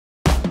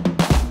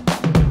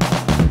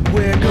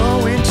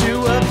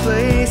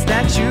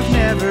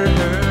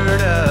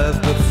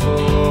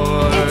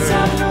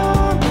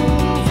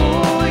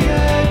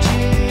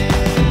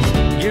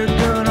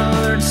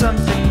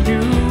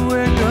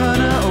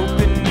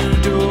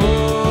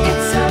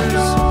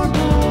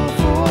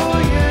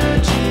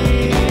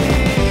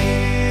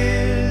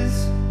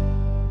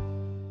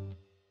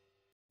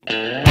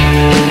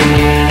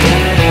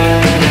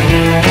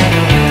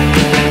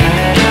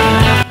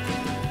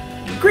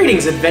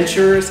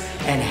adventurers,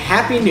 and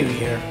Happy New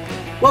Year.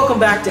 Welcome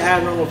back to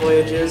Abnormal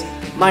Voyages.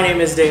 My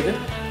name is David.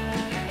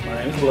 My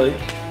name is Blake.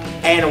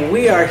 And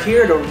we are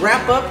here to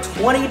wrap up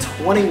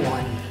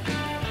 2021.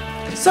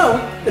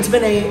 So, it's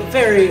been a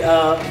very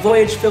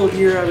voyage-filled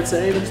year, I would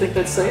say. Don't you think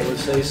that's safe? I would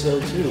say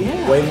so too.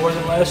 Yeah. Way more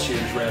than last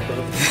year's wrap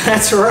up.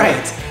 That's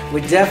right.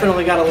 We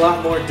definitely got a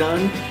lot more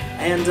done.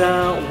 And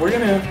we're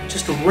going to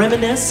just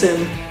reminisce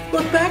and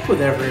look back with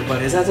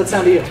everybody. Does that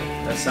sound to you?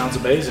 That sounds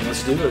amazing.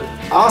 Let's do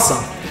it.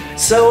 Awesome.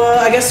 So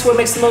I guess what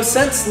makes the most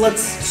sense,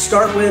 let's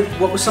start with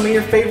what were some of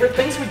your favorite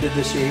things we did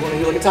this year. You want to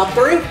do like a top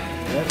three?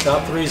 Yeah,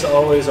 top three is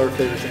always our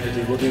favorite thing to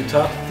do. We'll do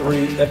top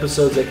 3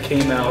 episodes that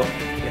came out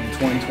in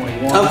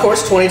 2021. Of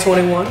course,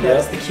 2021.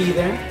 That's the key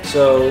there.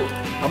 So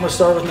I'm going to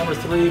start with number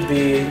 3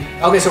 being...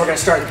 Okay, so we're going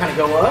to start and kind of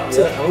go up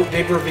to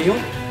big reveal.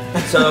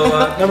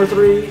 So number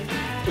 3,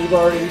 we've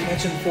already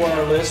mentioned before on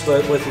our list,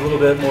 but with a little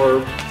bit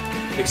more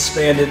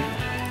expanded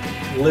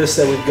list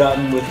that we've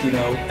gotten with,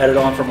 added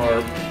on from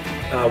our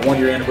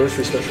 1-year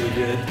anniversary special we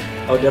did.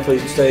 I would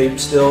definitely say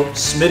still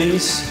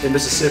Smitty's in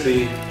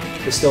Mississippi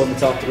is still in the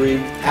top 3.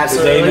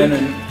 Absolutely. With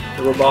Damon and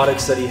the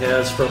robotics that he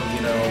has from,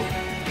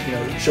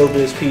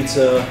 Showbiz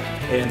Pizza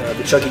and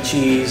the Chuck E.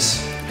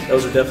 Cheese.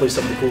 Those are definitely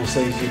some of the coolest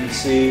things you can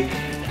see.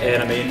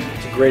 And I mean,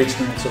 it's a great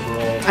experience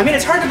overall. I mean,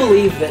 it's hard to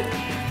believe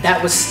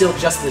that was still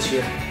just this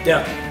year.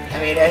 Yeah. I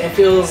mean, it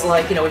feels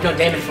like, we've known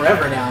Damon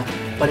forever now,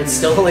 but it's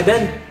still only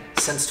been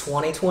since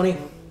 2020.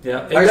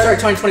 Yeah. Or sorry,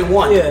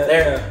 2021. Yeah.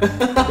 There.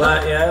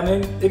 But yeah, I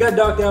mean, it got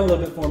knocked down a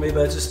little bit for me,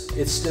 but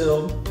it's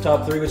still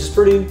top 3, which is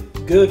pretty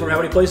good for how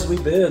many places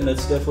we've been.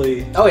 That's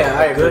definitely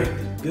I agree.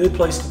 Good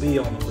place to be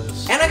on the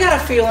list. And I got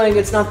a feeling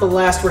it's not the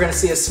last we're going to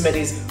see of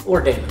Smitty's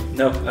or Damon.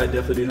 No, I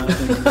definitely do not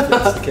think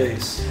that's the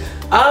case.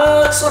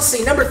 So let's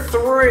see, number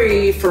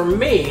 3 for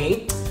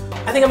me,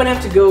 I think I'm going to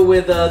have to go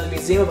with the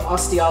Museum of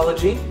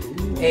Osteology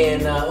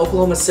in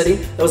Oklahoma City.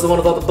 That was the one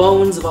with all the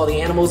bones of all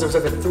the animals. There was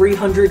over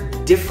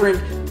 300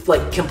 different,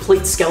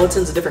 complete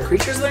skeletons of different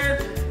creatures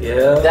there.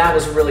 Yeah. That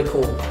was really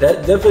cool.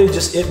 That definitely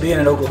just it being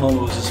in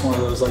Oklahoma was just one of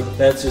those,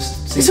 that's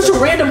just... It's such a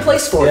random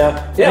place for it.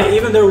 Yeah. And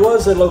even there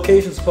was a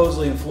location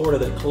supposedly in Florida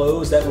that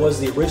closed. That was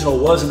the original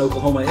was in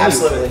Oklahoma anyway.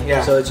 Absolutely,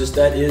 yeah. So it's just,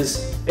 and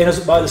it's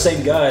by the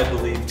same guy, I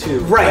believe,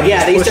 too. Right,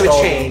 yeah, they used to have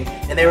a chain,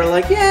 and they were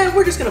like, yeah,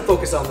 we're just going to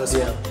focus on this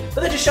one.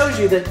 But that just shows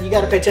you that you got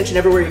to pay attention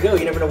everywhere you go.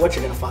 You never know what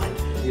you're going to find.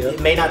 Yep.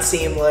 It may not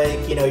seem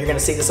like, you're going to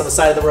see this on the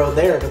side of the road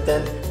there, but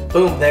then,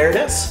 boom, there it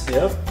is.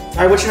 Yep. All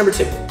right, what's your number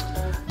 2?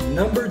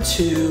 Number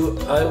 2,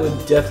 I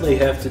would definitely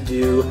have to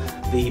do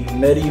the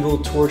Medieval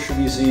Torture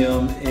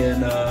Museum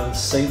in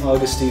St.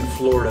 Augustine,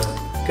 Florida.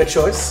 Good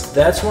choice.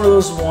 That's one of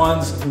those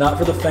ones, not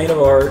for the faint of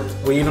heart.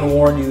 We even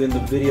warned you in the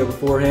video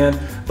beforehand.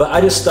 But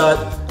I just thought,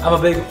 I'm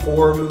a big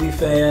horror movie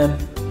fan,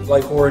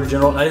 like horror in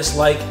general. And I just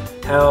like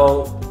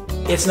how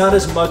it's not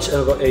as much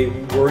of a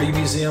wordy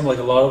museum like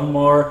a lot of them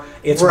are.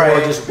 It's more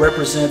just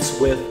represents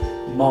with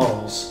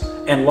models.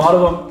 And a lot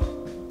of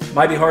them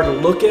might be hard to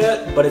look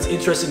at, but it's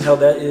interesting how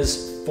that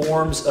is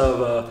forms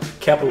of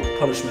capital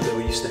punishment that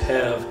we used to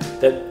have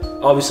that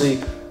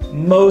obviously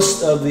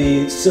most of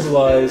the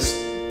civilized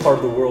part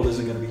of the world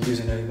isn't going to be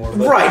using anymore.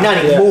 But, right, not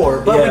anymore,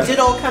 but we did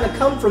all kind of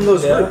come from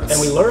those roots. And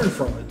we learned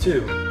from it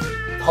too.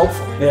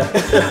 Hopefully. Yeah.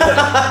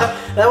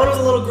 That one was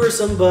a little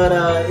gruesome, but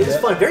it was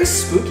fun. Very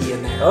spooky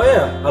in there. Oh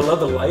yeah, I love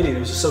the lighting. It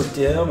was just so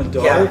dim and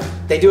dark. Yeah,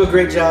 they do a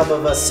great job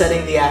of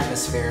setting the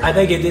atmosphere. I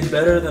think it did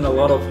better than a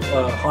lot of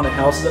haunted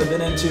houses I've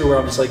been into where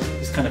I'm just like,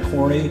 it's kind of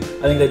corny.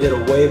 I think they did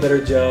a way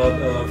better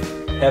job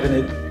of having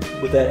it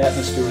with that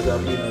atmosphere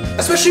without even...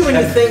 Especially when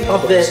you think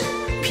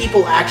that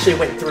people actually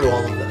went through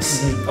all of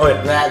this. Mm-hmm. Oh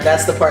yeah.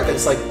 That's the part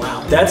that's like,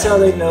 wow. That's how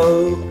they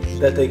know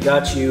that they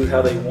got you how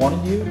they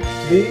wanted you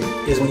to be,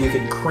 is when you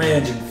can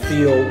cringe and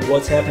feel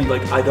what's happening,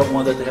 like, I don't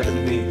want that to happen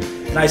to me.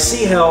 And I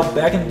see how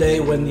back in the day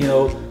when,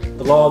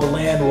 the law of the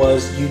land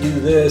was, you do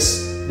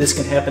this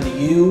can happen to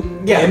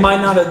you. Yeah. It might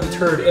not have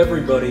deterred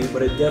everybody,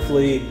 but it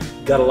definitely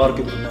got a lot of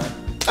people to not.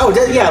 Oh,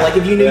 yeah, like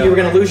if you knew you were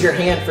going to lose your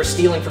hand for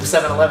stealing from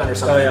 7-Eleven or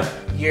something,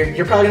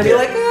 you're probably going to be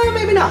like,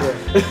 maybe not.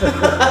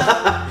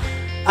 Yeah.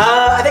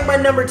 I think my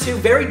number 2,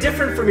 very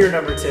different from your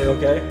number 2.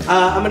 Okay.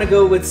 I'm going to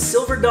go with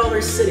Silver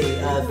Dollar City,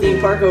 theme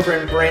park over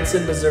in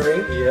Branson,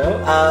 Missouri.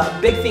 Yeah.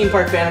 Big theme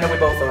park fan, I know we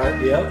both are.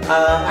 Yeah.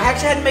 I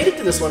actually hadn't made it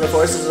to this one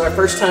before. This was our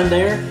first time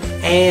there,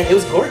 and it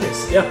was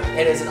gorgeous. Yeah.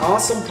 It is an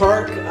awesome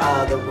park.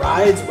 The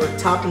rides were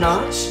top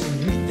notch.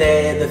 Mm-hmm.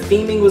 The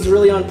theming was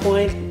really on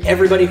point.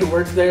 Everybody who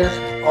worked there,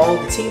 all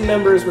the team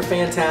members were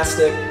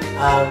fantastic.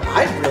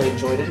 I really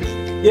enjoyed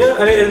it. Yeah,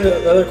 I mean, and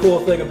the other cool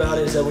thing about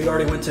it is that we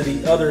already went to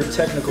the other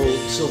technical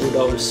Silver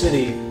Dollar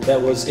City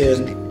that was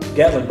in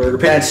Gatlinburg, or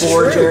Pigeon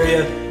Forge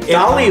area.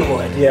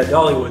 Dollywood. Yeah,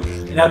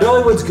 Dollywood. Now,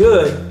 Dollywood's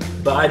good,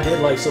 but I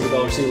did like Silver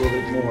Dollar City a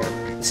little bit more.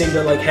 It seemed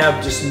to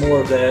have just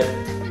more of that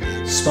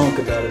spunk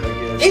about it,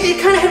 I guess.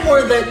 It kind of had more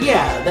of that,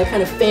 that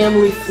kind of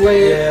family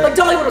flair. Yeah. Like,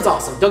 Dollywood was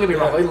awesome. Don't get me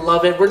wrong, we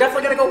love it. We're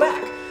definitely going to go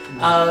back.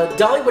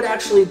 Dollywood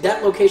actually,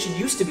 that location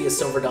used to be a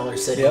Silver Dollar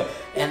City. Yep.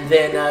 And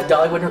then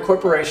Dollywood and her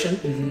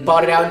corporation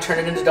bought it out and turned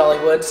it into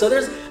Dollywood. So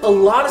there's a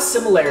lot of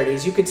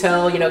similarities. You could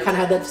tell, you know, kind of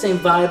had that same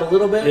vibe a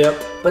little bit.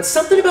 Yep. But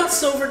something about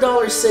Silver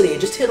Dollar City,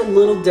 it just hit a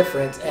little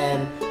different,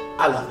 and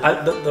I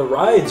love it. The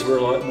rides were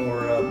a lot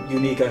more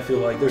unique, I feel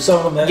like. There's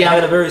some of them that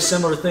had a very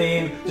similar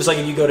theme, just like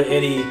if you go to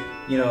any,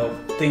 you know,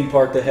 theme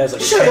park that has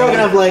like sure, they're gonna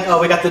have like, oh,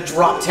 we got the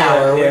drop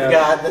tower, we've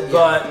got the...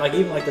 But like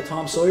even like the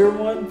Tom Sawyer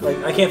one, like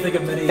I can't think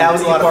of many that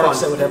was theme a lot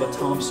parks of fun. that would have a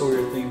Tom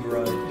Sawyer themed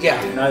ride.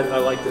 Yeah. And I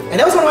liked it. And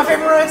that was one of my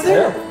favorite rides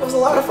there. Yeah. It was a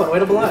lot of fun. We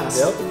had a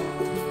blast. Yep.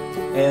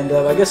 And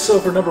I guess so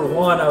for number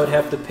one, I would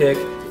have to pick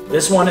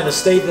this one in a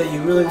state that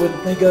you really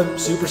wouldn't think of,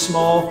 super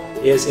small,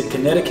 is in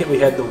Connecticut. We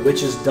had the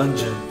Witch's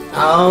Dungeon.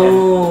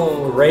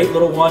 Oh. And great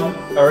little one.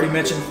 I already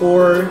mentioned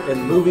horror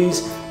and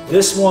movies.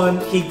 This one,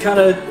 he kind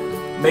of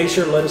made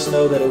sure to let us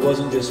know that it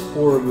wasn't just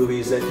horror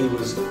movies that he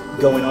was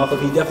going off of.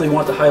 He definitely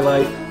wanted to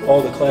highlight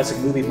all the classic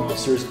movie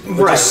monsters,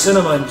 but just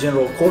cinema in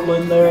general.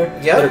 Cortland there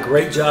did a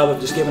great job of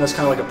just giving us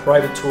kind of like a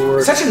private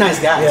tour. Such a nice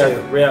guy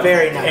too. Yeah.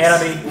 Very nice. And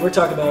I mean, we're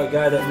talking about a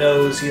guy that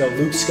knows, you know,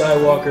 Luke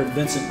Skywalker and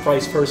Vincent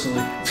Price personally,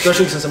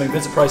 especially since, I mean,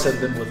 Vincent Price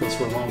hasn't been with us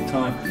for a long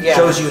time. Yeah.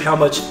 Shows you how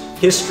much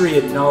history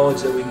and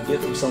knowledge that we can get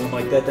from someone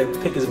like that. They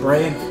pick his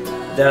brain.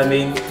 That, I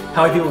mean,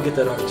 how many people get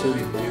that opportunity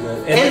to do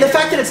that? And the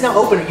fact that it's now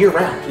open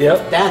year-round.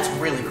 Yep. That's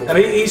really cool. I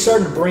mean, he's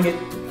starting to bring it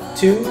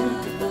to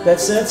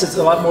that sense. It's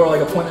a lot more like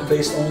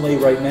appointment-based only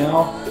right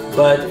now,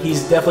 but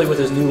he's definitely, with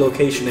his new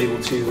location,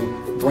 able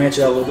to branch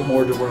out a little bit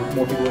more to where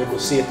more people are able to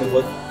see it than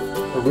what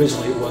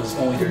originally it was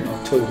only during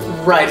October.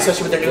 Right,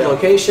 especially with their new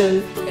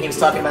location. And he was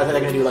talking about that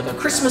they're going to do like a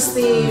Christmas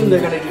theme.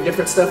 They're going to do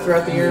different stuff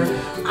throughout the year.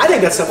 I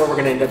think that's somewhere we're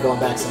going to end up going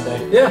back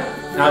someday. Yeah,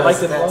 I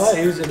liked it a lot.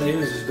 He was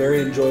just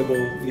very enjoyable,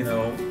 you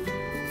know,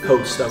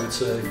 host, I would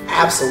say.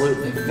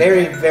 Absolutely.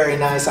 Very, very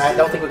nice. I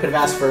don't think we could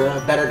have asked for a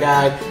better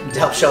guy to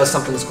help show us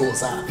something as cool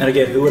as that. And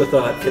again, who would have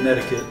thought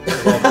Connecticut?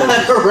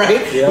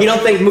 Right? Yep. You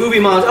don't think movie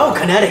moms, oh,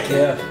 Connecticut.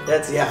 Yeah.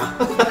 That's,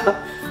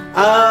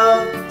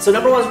 so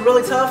number one's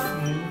really tough,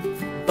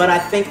 but I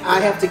think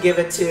I have to give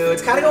it to,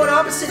 it's kind of going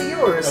opposite of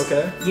yours.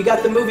 Okay. You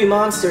got the movie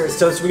monsters.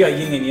 So we got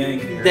yin and yang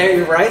here. There,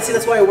 you're right. See,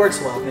 that's why it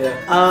works well. Yeah.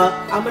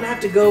 I'm going to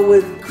have to go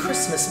with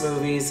Christmas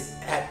movies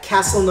at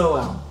Castle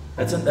Noel.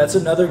 That's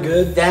another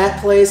good.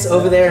 That place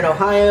over there in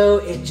Ohio,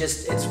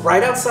 it's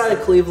right outside of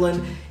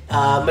Cleveland.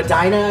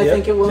 Medina, I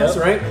think it was,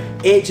 right?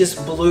 It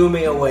just blew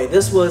me away.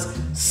 This was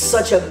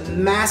such a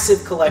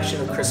massive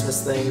collection of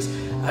Christmas things.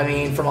 I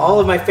mean, from all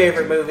of my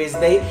favorite movies,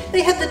 they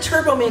had the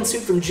Turbo Man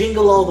suit from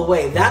Jingle All the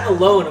Way. That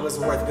alone was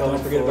worth going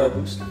Don't forget about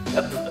Booster.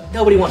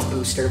 Nobody wants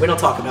Booster. We don't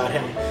talk about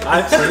him.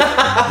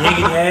 Yin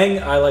and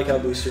Yang, I like how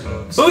Booster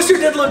looks. Booster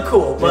did look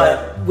cool,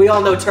 but we all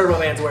know Turbo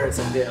Man's where it's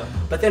at. Yeah.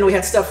 But then we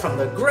had stuff from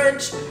The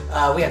Grinch.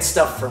 We had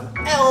stuff from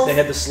Elf. They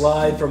had the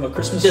slide from A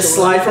Christmas Story. The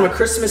slide from A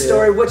Christmas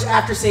Story, which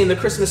after seeing the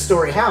Christmas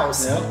Story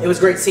house, it was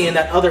great seeing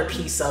that other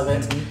piece of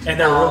it. And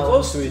they're real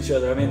close to each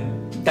other. I mean,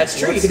 that's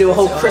true. You could do a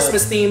whole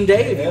Christmas themed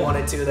day if you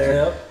wanted to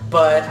there. Yep.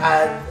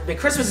 But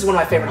Christmas is one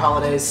of my favorite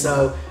holidays,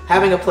 so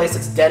having a place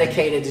that's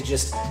dedicated to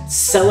just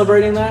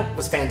celebrating that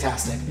was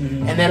fantastic.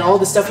 And then all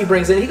the stuff he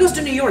brings in. He goes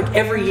to New York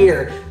every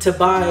year to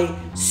buy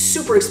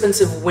super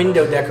expensive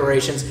window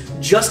decorations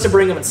just to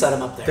bring them and set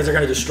them up there. Because they're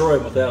going to destroy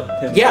them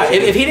without him. Yeah,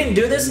 if he didn't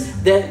do this,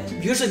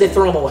 then usually they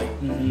throw them away.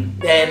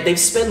 And they've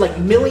spent like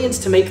millions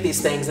to make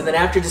these things, and then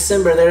after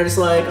December, they're just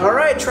like, all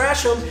right,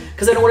 trash them,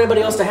 because they don't want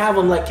anybody else to have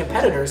them like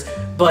competitors.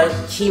 But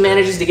he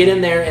manages to get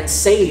in there and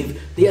save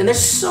and they're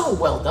so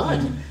well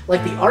done.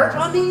 Like the art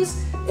on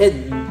these,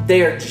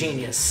 they are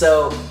genius.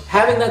 So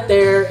having that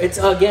there, it's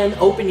again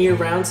open year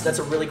round, so that's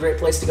a really great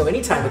place to go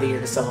any time of the year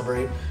to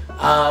celebrate.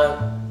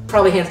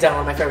 Probably hands down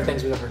one of my favorite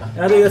things we've ever done.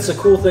 And I think that's the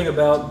cool thing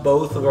about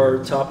both of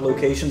our top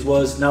locations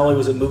was not only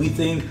was it movie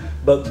themed,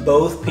 but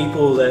both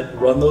people that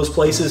run those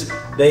places,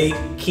 they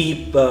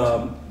keep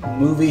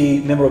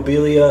movie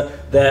memorabilia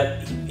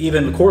that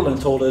even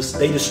Cortland told us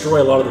they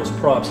destroy a lot of those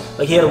props.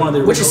 Like he had one of the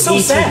original Which is so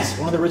ETs, sad.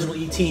 one of the original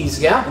ETs,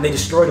 yeah, and they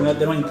destroyed them.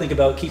 They don't even think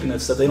about keeping that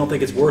stuff. They don't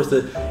think it's worth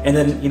it. And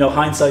then, you know,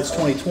 hindsight's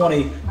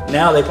 2020.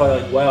 Now they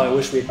probably like, wow, I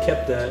wish we had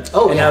kept that.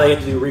 Oh, and now they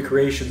have to do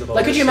recreations of all.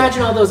 Like, could you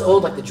imagine all those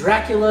old, like the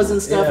Draculas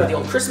and stuff, or the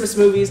old Christmas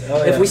movies,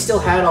 if we still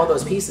had all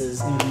those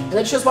pieces? And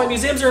that shows why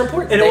museums are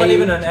important. And it wasn't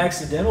even an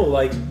accidental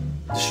like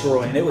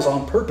destroying. It was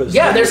on purpose.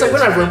 Yeah, there's like, we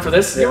don't have room for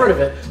this. Get rid of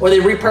it. Or they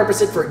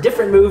repurpose it for a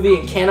different movie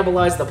and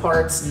cannibalize the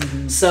parts.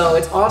 So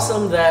it's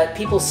awesome that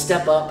people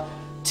step up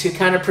to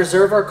kind of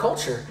preserve our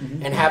culture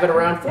and have it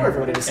around for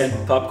everybody to see.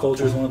 And pop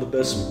culture is one of the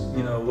best,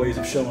 you know, ways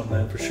of showing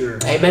that for sure.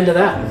 Amen to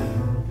that.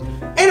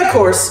 And of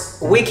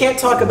course, we can't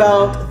talk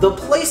about the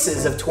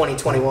places of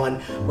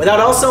 2021 without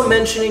also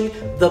mentioning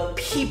the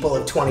people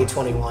of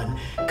 2021,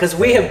 because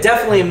we have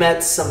definitely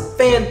met some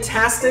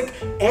fantastic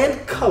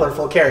and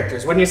colorful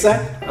characters, wouldn't you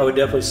say? I would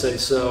definitely say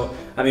so.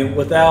 I mean,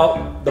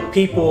 without the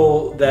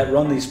people that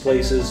run these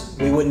places,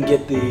 we wouldn't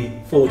get the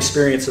full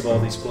experience of all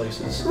these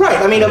places. Right.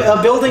 I mean,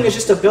 a building is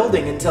just a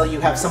building until you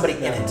have somebody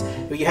in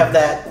it. You have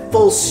that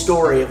full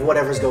story of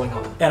whatever's going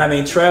on. And I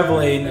mean,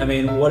 traveling, I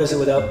mean, what is it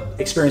without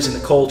experiencing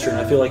the culture? And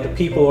I feel like the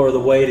people are the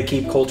way to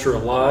keep culture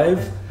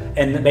alive.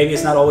 And maybe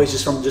it's not always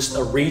just from just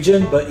a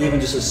region, but even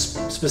just a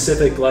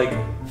specific like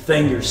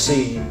thing you're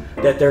seeing,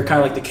 that they're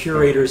kind of like the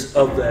curators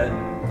of that,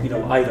 you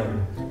know,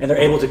 item. And they're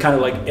able to kind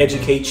of like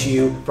educate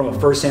you from a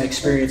first-hand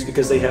experience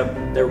because they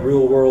have their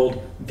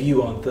real-world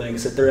view on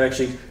things, that they're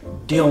actually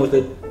dealing with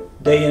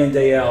it day in and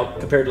day out,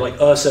 compared to like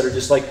us that are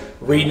just like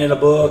reading in a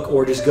book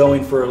or just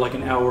going for like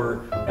an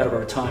hour out of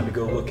our time to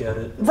go look at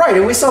it. Right,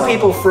 and we saw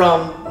people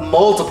from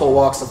multiple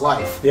walks of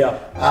life. Yeah.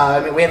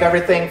 I mean, we have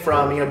everything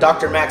from, you know,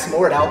 Dr. Max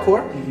Moore at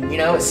Alcor, you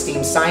know,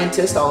 esteemed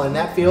scientist, all in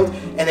that field.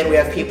 And then we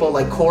have people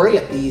like Corey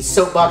at the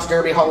Soapbox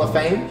Derby Hall of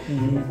Fame.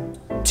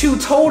 Two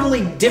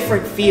totally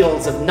different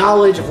fields of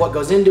knowledge of what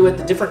goes into it,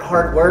 the different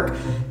hard work,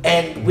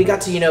 and we got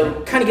to, you know,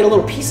 kind of get a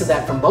little piece of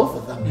that from both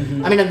of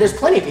them. I mean, there's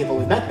plenty of people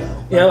we've met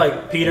though. Yeah,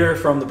 like Peter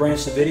from the Branch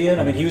Davidian.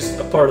 I mean, he was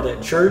a part of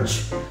that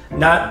church.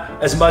 Not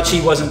as much,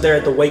 he wasn't there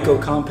at the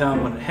Waco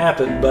compound when it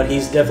happened, but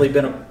he's definitely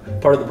been a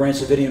part of the Branch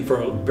Davidian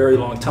for a very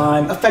long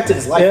time. Affected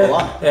his life a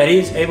lot. And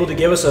he's able to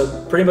give us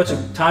a pretty much a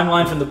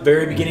timeline from the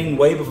very beginning,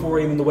 way before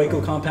even the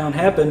Waco compound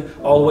happened,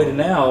 all the way to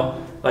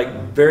now.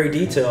 Like very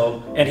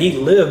detailed, and he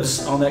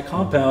lives on that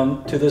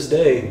compound to this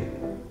day.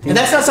 And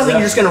that's not something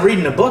you're just going to read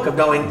in a book of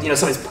knowing, you know,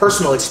 somebody's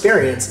personal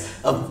experience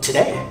of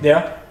today.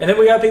 Yeah, and then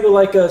we got people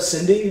like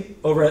Cindy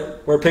over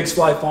at where Pigs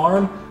Fly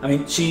Farm. I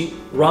mean, she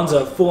runs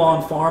a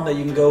full-on farm that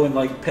you can go and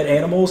like pet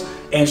animals,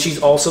 and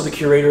she's also the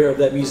curator of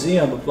that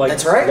museum of like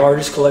that's right.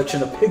 largest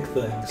collection of pig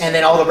things. And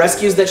then all the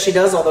rescues that she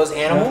does, all those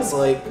animals,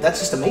 like that's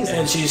just amazing.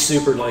 And she's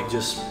super like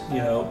just, you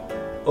know,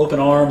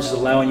 open arms,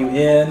 allowing you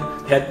in.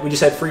 We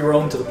just had free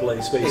roam to the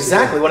place, basically.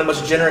 Exactly, one of the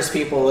most generous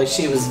people. Like,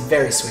 she was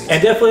very sweet.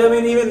 And definitely, I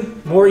mean,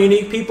 even more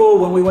unique people.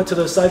 When we went to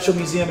the Sideshow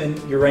Museum in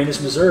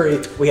Uranus, Missouri,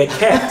 we had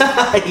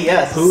Kat,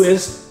 yes, who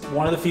is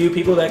one of the few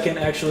people that can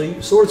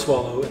actually sword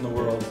swallow in the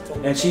world.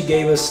 And she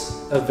gave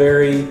us a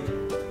very,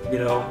 you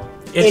know,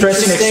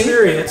 interesting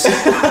experience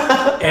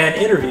and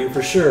interview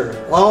for sure.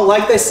 Well,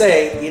 like they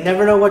say, you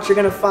never know what you're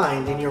going to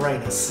find in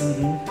Uranus.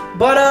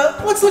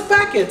 But let's look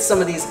back at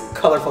some of these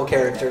colorful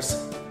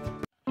characters.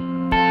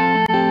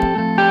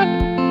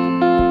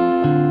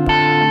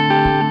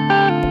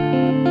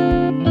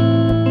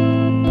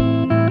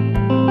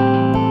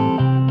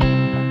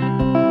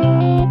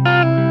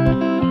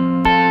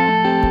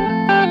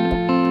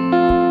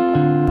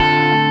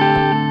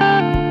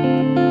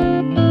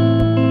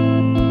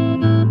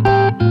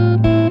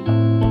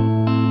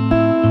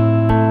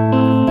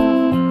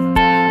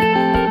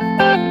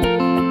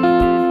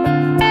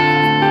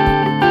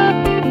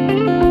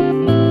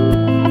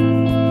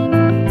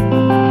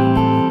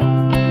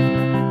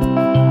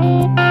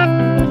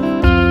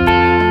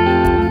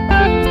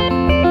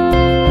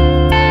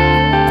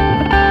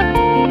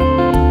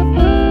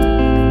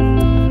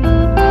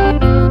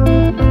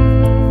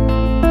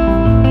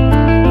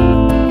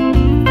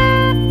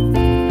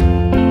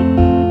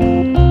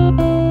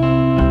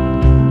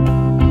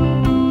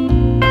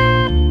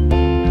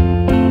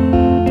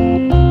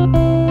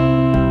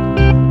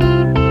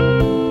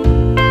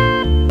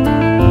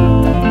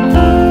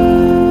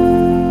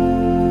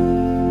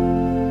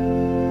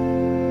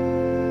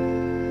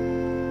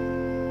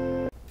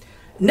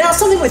 Now,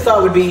 something we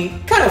thought would be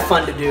kind of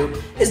fun to do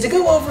is to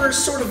go over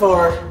sort of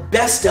our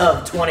best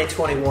of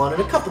 2021 in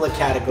a couple of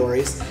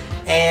categories.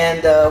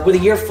 And with a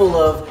year full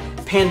of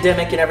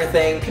pandemic and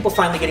everything, people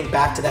finally getting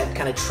back to that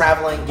kind of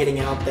traveling, getting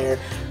out there.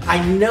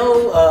 I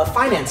know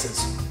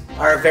finances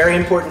are a very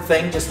important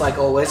thing, just like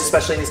always,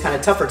 especially in these kind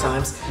of tougher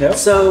times. Yep.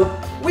 So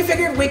we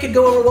figured we could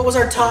go over what was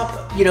our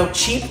top, you know,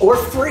 cheap or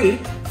free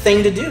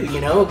thing to do,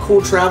 you know, a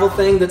cool travel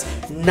thing that's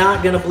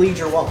not gonna bleed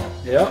your wallet.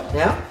 Yeah.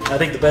 Yeah? I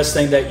think the best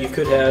thing that you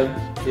could have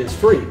is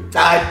free.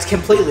 I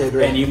completely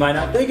agree. And you might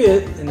not think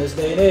it in this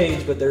day and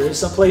age, but there is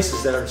some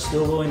places that are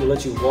still willing to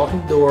let you walk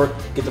in the door,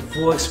 get the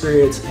full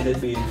experience, and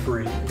it being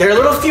free. They're a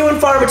little few and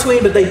far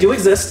between, but they do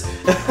exist.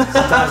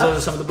 Sometimes those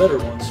are some of the better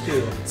ones,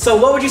 too. So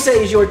what would you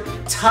say is your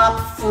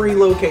top free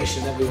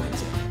location that we went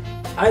to?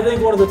 I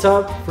think one of the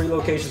top free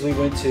locations we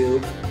went to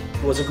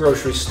was a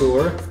grocery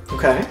store.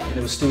 Okay. And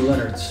it was Stu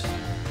Leonard's.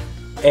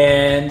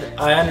 And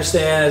I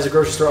understand as a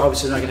grocery store,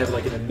 obviously they're not gonna have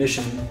like an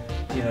admission,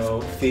 you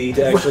know, fee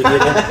to actually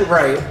get in.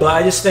 Right. But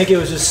I just think it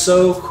was just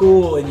so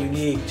cool and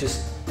unique.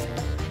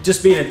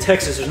 Just being in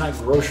Texas, there's not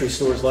grocery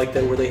stores like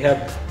that where they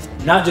have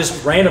not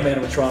just random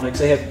animatronics,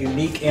 they have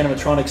unique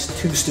animatronics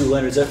to Stu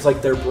Leonard's. That's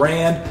like their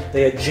brand.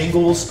 They had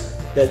jingles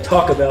that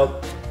talk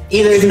about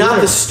either it's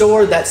not the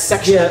store, that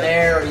section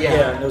there.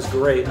 Yeah, and it was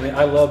great. I mean,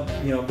 I love,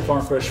 you know,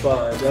 Farm Fresh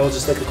 5. That was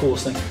just like the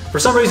coolest thing. For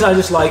some reason, I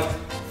just like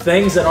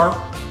things that aren't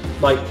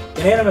like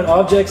inanimate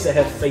objects that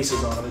have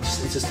faces on them.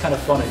 It's just kind of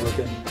funny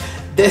looking.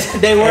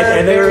 They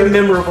were very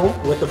memorable.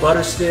 With the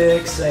butter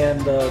sticks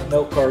and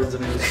milk cartons, I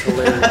mean, it was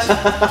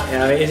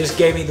hilarious. It just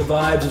gave me the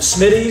vibes of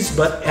Smitty's,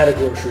 but at a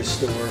grocery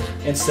store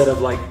instead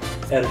of like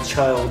at a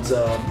child's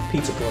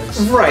pizza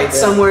place. Right,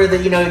 somewhere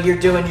that you're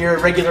doing your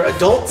regular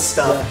adult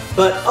stuff. Yeah.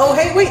 But oh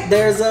hey, wait,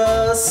 there's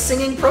a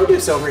singing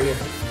produce over here.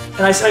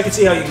 And I could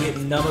see how you get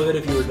numb of it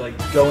if you were like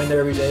going there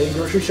every day and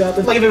grocery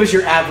shopping. Like if it was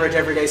your average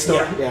everyday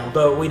store. Yeah.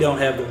 But we don't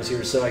have those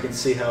here, so I can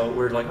see how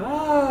we're like,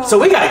 So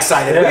we got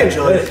excited. Yeah. We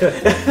enjoyed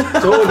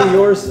it. So what would be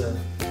yours then?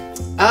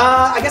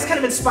 I guess kind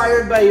of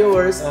inspired by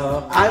yours,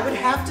 I would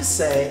have to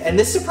say, and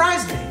this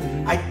surprised me.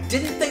 I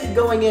didn't think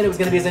going in it was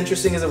going to be as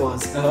interesting as it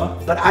was.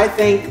 But I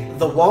think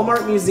the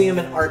Walmart Museum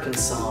in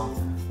Arkansas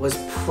was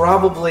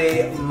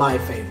probably my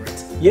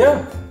favorite.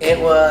 Yeah. It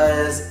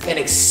was an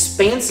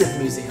expansive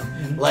museum.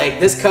 Like,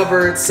 this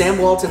covered Sam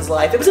Walton's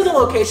life. It was in the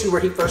location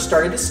where he first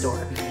started his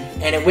store.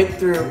 And it went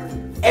through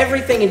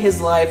everything in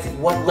his life,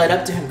 what led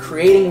up to him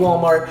creating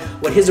Walmart,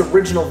 what his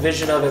original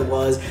vision of it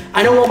was.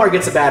 I know Walmart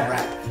gets a bad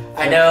rap.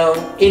 I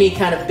know any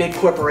kind of big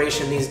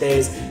corporation these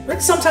days,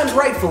 sometimes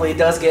rightfully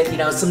does get,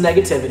 some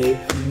negativity,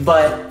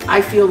 but I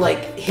feel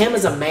like him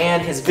as a man,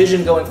 his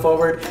vision going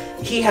forward,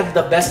 he had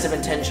the best of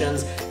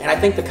intentions, and I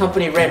think the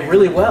company ran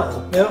really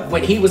well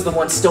when he was the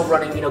one still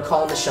running,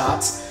 calling the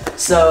shots.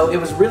 So it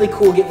was really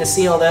cool getting to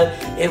see all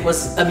that. It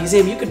was a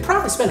museum, you could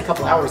probably spend a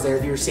couple hours there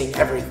if you were seeing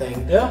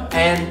everything. Yeah.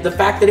 And the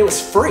fact that it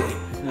was free,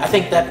 I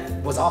think that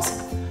was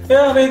awesome.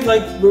 Yeah, I mean,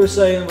 like we were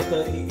saying,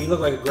 he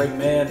looked like a great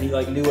man. He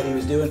knew what he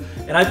was doing,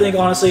 and I think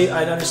honestly,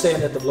 I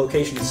understand that the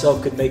location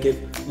itself could make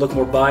it look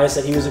more biased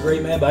that he was a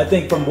great man. But I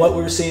think from what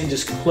we were seeing,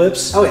 just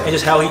clips and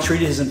just how he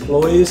treated his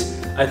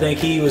employees, I think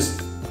he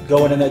was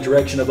going in that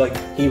direction of like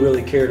he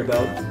really cared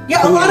about.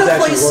 Yeah, a lot of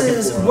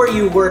places where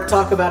you work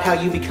talk about how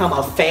you become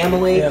a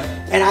family,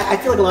 and I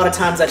feel like a lot of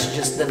times that's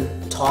just them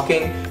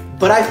talking.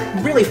 But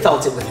I really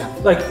felt it with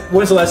him. Like,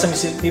 when's the last time you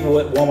see people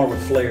at Walmart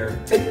with flair?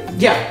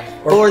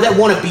 Or that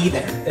want to be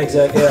there.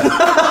 Exactly, yeah. And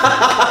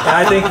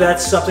I think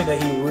that's something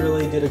that he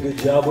really did a good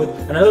job with.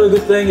 Another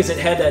good thing is it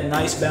had that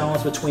nice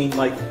balance between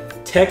like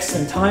text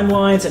and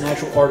timelines and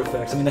actual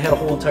artifacts. I mean, they had a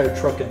whole entire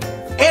truck in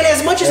there. And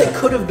as much as it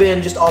could have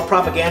been just all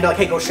propaganda, like,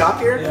 hey, go shop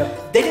here,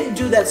 they didn't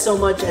do that so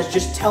much as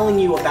just telling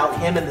you about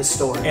him in the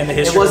store. And the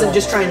history. It wasn't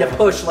just trying to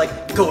push,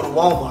 like, go to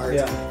Walmart.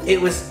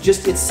 It was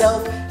just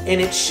itself,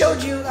 and it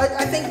showed you,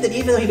 I think that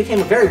even though he became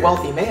a very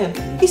wealthy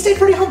man, he stayed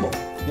pretty humble.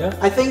 Yeah.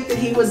 I think that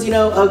he was,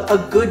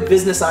 a good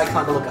business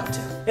icon to look up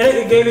to. And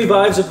it gave me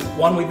vibes of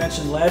one we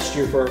mentioned last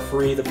year for our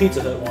free, the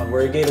Pizza Hut one,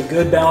 where it gave a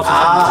good balance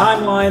between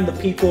the timeline, the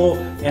people,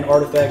 and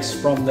artifacts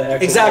from the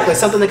actual Exactly,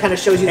 something that kind of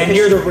shows you the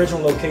history. And near the original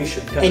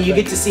location. And you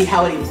get to see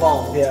how it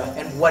evolved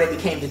and what it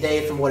became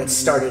today from what it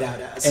started out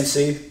as. And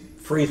see,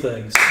 free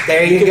things.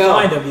 There you can go.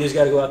 Find them, you just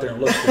got to go out there and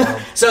look for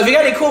them. So if you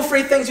got any cool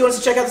free things you want us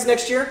to check out this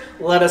next year,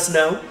 let us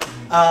know.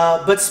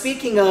 But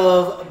speaking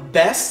of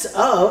best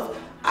of,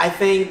 I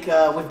think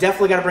we've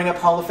definitely got to bring up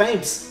Hall of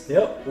Fames.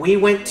 Yep. We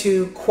went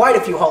to quite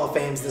a few Hall of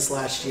Fames this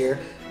last year.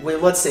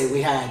 Let's see,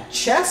 we had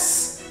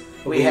chess,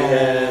 we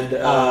had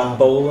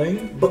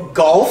bowling,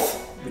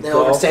 golf,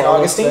 over St.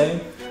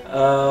 Augustine.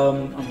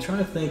 I'm trying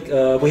to think.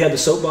 We had the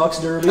soapbox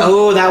derby.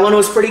 Oh, that one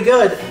was pretty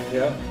good.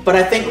 Yeah. But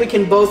I think we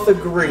can both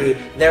agree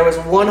there was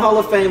one Hall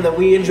of Fame that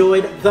we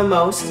enjoyed the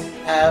most.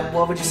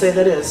 What would you say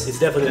that is? It's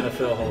definitely the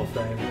NFL Hall of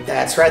Fame.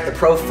 That's right, the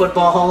Pro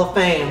Football Hall of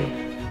Fame.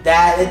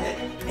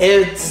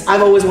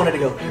 I've always wanted to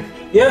go there.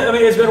 Yeah, I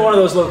mean, it's been one of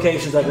those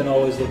locations I've been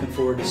always looking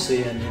forward to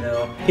seeing,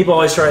 People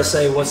always try to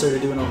say, what's there to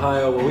do in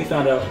Ohio? Well, we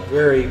found out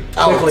very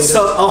quickly.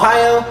 So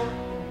Ohio,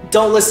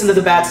 don't listen to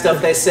the bad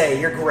stuff they say.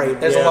 You're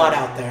great. There's a lot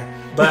out there.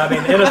 But, I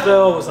mean,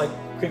 NFL was like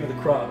cream of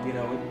the crop, You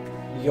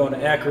going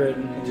to Akron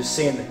and just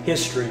seeing the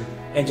history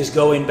and just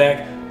going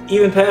back.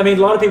 A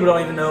lot of people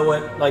don't even know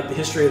what, the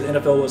history of the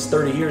NFL was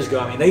 30 years ago.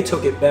 I mean, they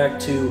took it back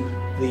to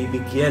the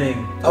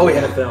beginning of the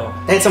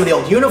NFL. They had some of the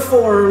old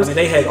uniforms,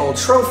 they had old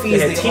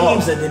trophies. They had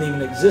teams that didn't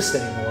even exist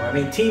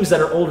anymore. Teams that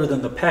are older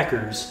than the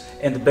Packers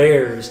and the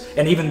Bears,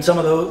 and even some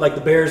of those, like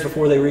the Bears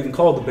before they were even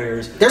called the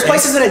Bears. There's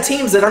places that had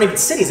teams that aren't even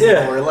cities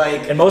anymore.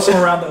 And most of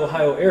them around the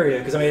Ohio area,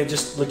 because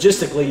just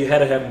logistically you had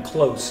to have them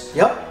close.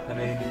 Yep.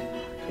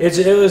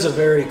 It was a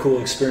very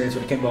cool experience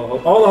when it came to all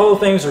the Hall of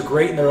Fames are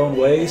great in their own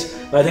ways,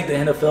 but I think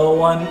the NFL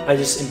one I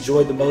just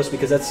enjoyed the most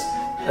because that's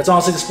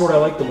honestly the sport I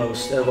like the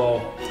most of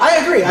all. I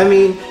agree.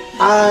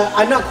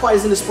 I'm not quite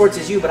as into sports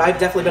as you, but I've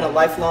definitely been a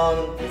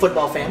lifelong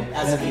football fan,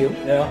 as have you.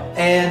 Yeah.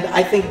 And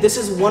I think this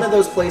is one of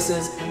those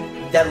places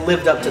that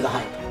lived up to the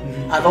hype.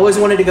 I've always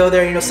wanted to go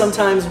there.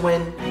 Sometimes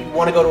when you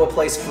want to go to a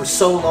place for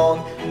so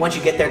long, once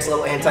you get there, it's a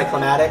little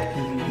anticlimactic.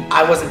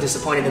 I wasn't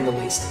disappointed in the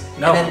least.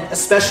 No. And then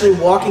especially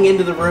walking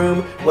into the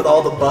room with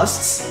all the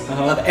busts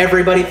of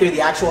everybody through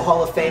the actual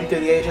Hall of Fame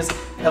through the ages,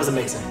 that was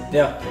amazing.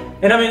 Yeah.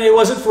 And it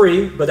wasn't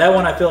free, but that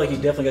one I feel like you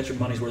definitely got your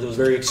money's worth. It was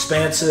very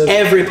expansive,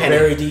 every penny,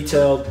 very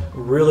detailed,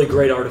 really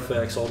great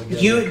artifacts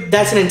altogether.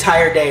 That's an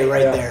entire day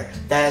right there.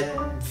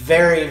 That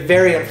very,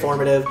 very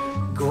informative,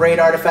 great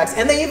artifacts,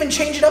 and they even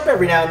change it up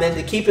every now and then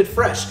to keep it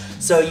fresh,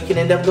 so you can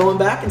end up going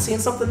back and seeing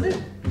something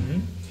new.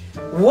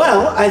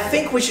 Well, I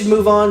think we should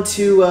move on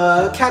to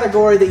a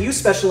category that you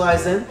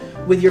specialize in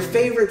with your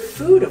favorite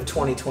food of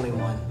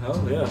 2021.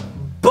 Oh, yeah.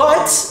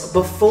 But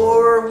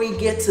before we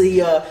get to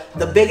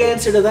the big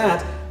answer to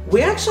that,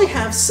 we actually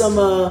have some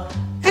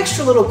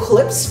extra little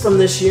clips from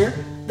this year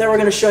that we're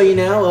going to show you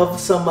now of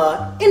some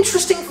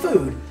interesting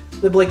food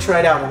that Blake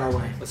tried out on our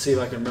way. Let's see if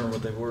I can remember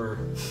what they were.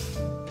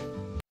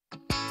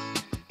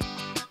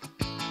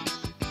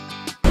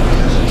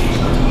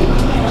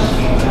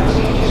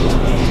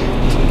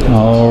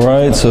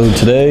 Alright, so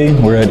today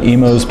we're at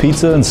Emo's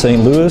Pizza in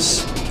St.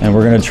 Louis, and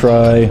we're going to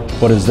try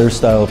what is their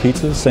style of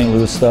pizza, St.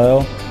 Louis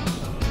style.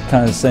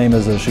 Kind of the same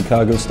as a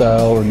Chicago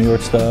style or New York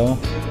style,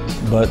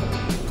 but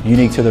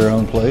unique to their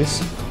own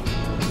place.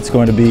 It's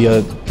going to be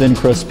a thin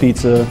crust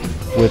pizza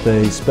with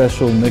a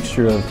special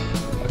mixture of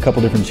a couple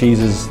different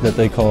cheeses that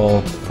they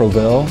call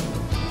Provel.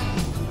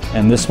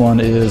 And this one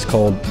is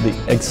called the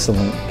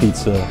Excellent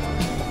Pizza.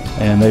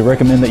 And they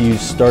recommend that you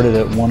start it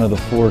at one of the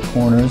 4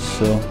 corners,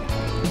 so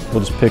we'll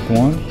just pick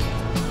one,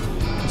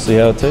 see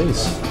how it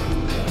tastes.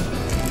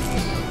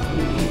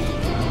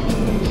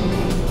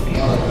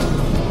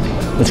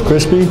 It's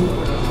crispy,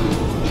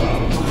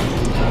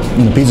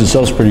 and the pizza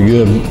itself's pretty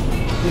good.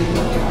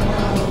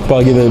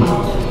 Probably give it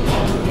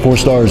 4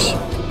 stars.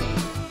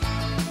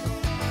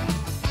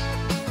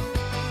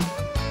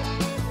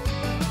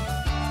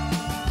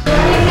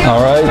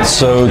 All right,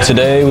 so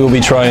today we'll be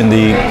trying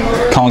the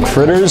conch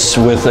fritters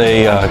with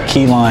a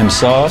key lime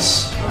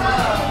sauce.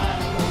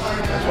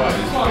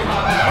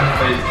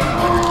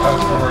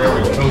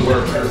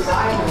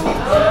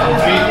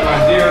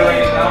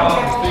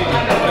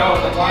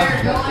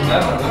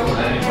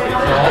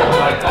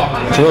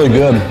 It's really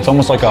good. It's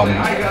almost like a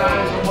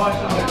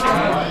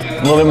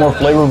little bit more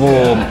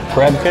flavorful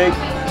crab cake.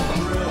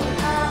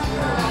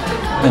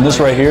 And this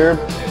right here,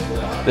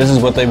 this is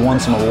what they've won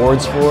some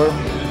awards for.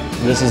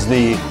 This is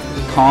the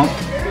conch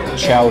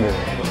chowder.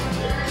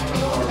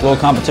 A little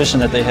competition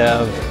that they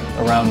have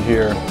around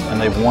here, and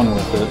they've won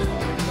with it.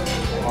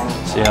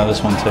 See how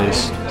this one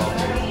tastes.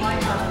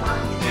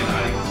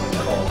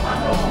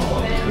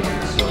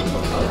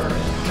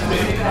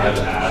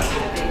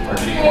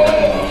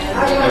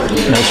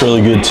 That's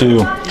really good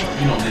too.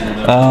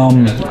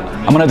 I'm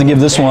gonna have to give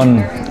this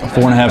one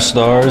 4.5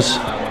 stars.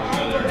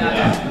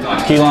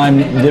 Key lime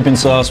dipping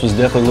sauce was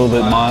definitely a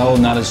little bit mild,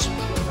 not as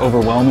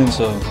overwhelming,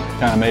 so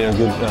kind of made a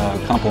good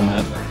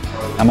compliment.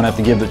 I'm gonna have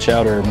to give the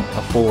chowder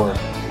a 4.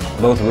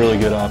 Both really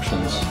good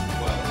options.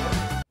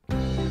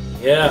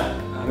 Yeah,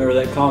 I remember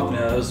that conch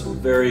now. That was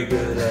very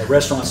good.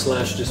 Restaurant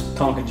slash just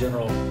conch in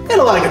general. And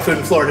a lot of good food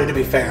in Florida, to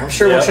be fair. I'm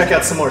sure we'll check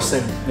out some more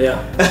soon.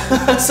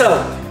 Yeah.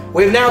 So,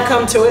 we've now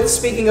come to it.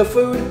 Speaking of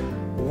food,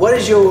 what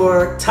is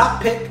your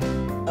top pick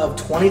of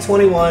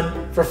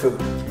 2021 for food?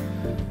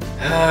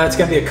 It's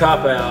gonna be a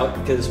cop-out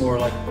because it's more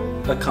like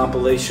a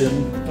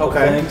compilation of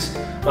things.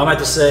 I'm gonna have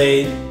to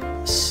say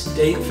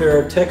State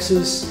Fair of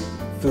Texas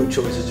food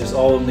choices, just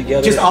all of them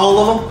together. Just all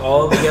of them?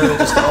 All of them together,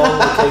 just all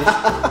of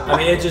them. I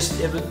mean,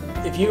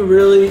 if you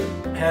really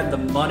had the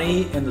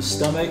money and the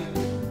stomach,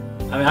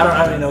 I mean, I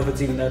don't even know if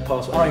it's even that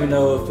possible. I don't even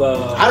know if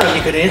I don't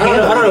think you could.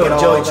 I don't know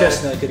if Joey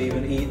Chestnut could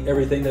even eat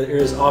everything that there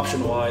is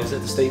option-wise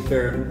at the State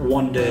Fair in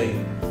one day.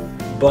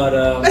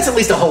 But that's at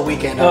least a whole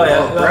weekend. Oh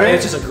yeah, right? I mean,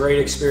 it's just a great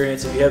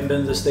experience. If you haven't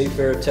been to the State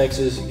Fair of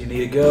Texas, you need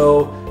to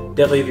go.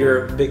 Definitely, if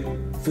you're a big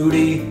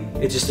foodie,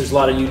 it's just there's a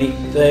lot of unique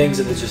things,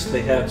 and it's just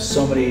they have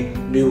so many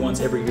new ones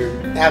every year.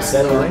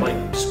 Absolutely, that are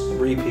like just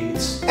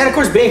repeats. And of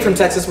course, being from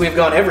Texas, we've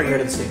gone every year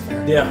to the State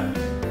Fair. Yeah,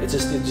 it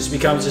just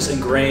becomes just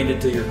ingrained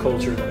into your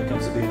culture when it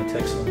comes to being a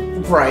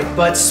Texan. Right,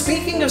 but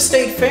speaking of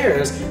state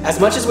fairs, as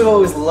much as we've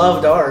always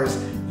loved ours,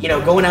 you know,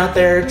 going out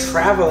there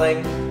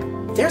traveling,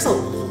 there's a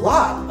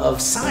lot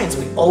of signs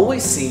we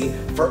always see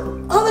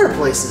for other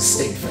places'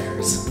 state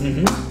fairs.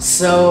 Mm-hmm.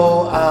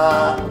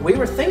 So we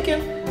were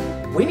thinking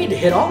we need to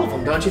hit all of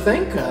them, don't you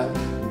think?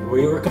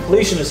 We were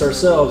completionists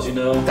ourselves, you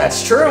know.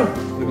 That's true.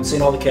 We've been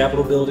seeing all the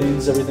Capitol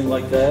buildings, everything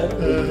like that.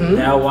 Mm-hmm.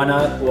 Now, why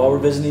not, while we're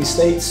visiting these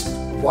states,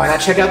 why not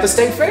check out the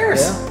state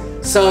fairs? Yeah.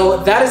 So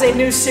that is a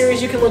new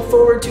series you can look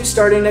forward to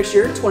starting next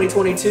year,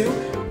 2022.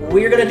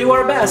 We're going to do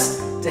our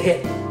best to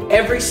hit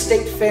every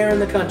state fair in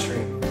the country.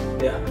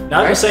 Yeah,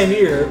 not in the same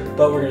year,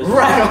 but we're going to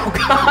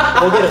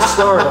we'll get a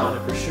start on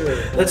it for sure.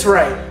 That's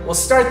right. We'll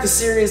start the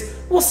series.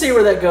 We'll see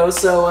where that goes.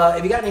 So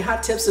if you got any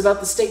hot tips about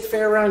the state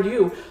fair around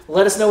you,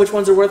 let us know which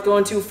ones are worth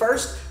going to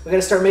first. We got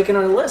to start making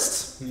our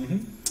lists.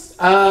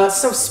 Mm-hmm.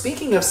 So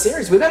speaking of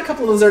series, we've got a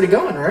couple of those already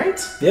going,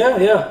 right?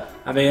 Yeah.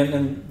 I mean,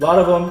 and a lot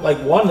of them, like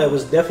one that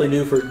was definitely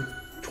new for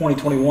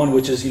 2021,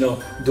 which is,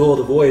 Duel of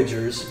the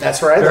Voyagers.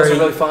 That's right. Those are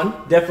really fun.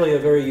 Definitely a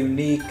very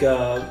unique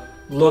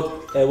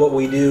look at what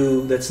we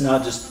do that's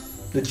not just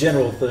the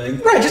general thing.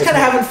 Right, just kind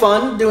of having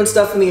fun, doing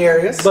stuff in the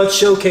areas. But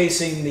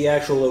showcasing the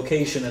actual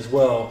location as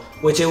well,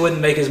 which it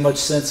wouldn't make as much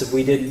sense if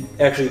we didn't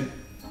actually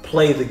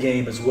play the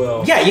game as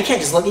well. Yeah, you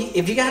can't just look.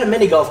 If you got a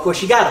mini golf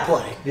course, you got to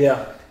play.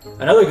 Yeah.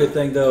 Another good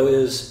thing, though,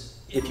 is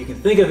if you can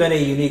think of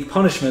any unique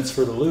punishments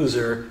for the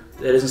loser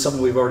that isn't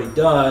something we've already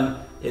done,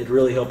 it'd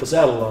really help us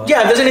out a lot.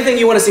 Yeah, if there's anything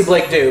you want to see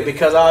Blake do,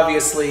 because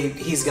obviously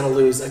he's going to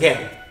lose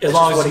again. As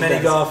long as it's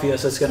mini golf,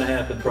 yes, that's going to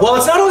happen. Probably. Well,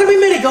 it's not all going to be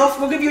mini golf.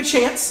 We'll give you a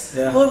chance.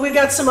 Yeah. Well, we've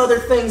got some other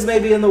things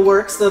maybe in the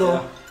works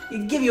that'll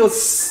give you a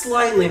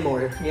slightly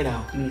more, you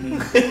know.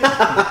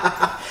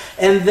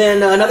 And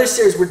then another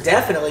series we're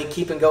definitely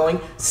keeping going,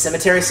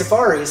 Cemetery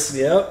Safaris.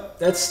 Yep,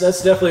 that's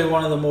definitely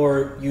one of the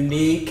more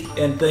unique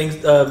and things,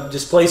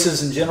 just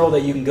places in general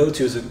that you can go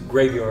to as a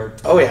graveyard.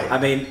 Oh yeah. I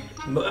mean,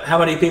 how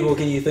many people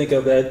can you think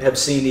of that have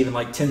seen even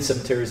like 10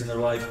 cemeteries in their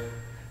life?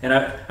 And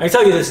I can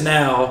tell you this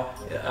now,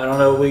 I don't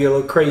know, we get a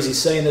little crazy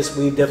saying this,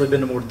 we've definitely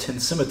been to more than 10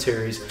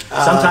 cemeteries.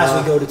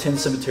 Sometimes we go to 10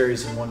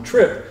 cemeteries in one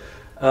trip.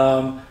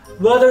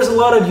 But there's a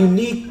lot of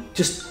unique,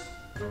 just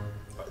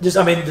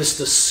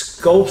the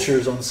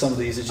sculptures on some of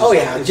these.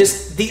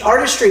 Just the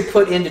artistry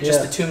put into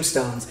just the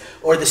tombstones,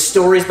 or the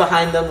stories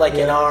behind them, like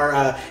in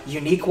our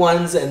unique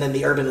ones, and then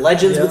the urban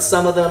legends with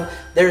some of them.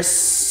 There's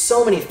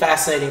so many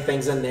fascinating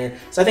things in there.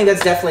 So I think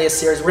that's definitely a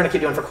series we're going to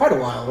keep doing for quite a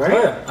while, right?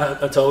 Oh yeah,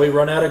 until we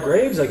run out of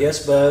graves, I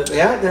guess. But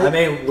I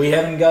mean, we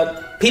haven't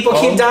got... People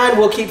keep dying,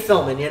 we'll keep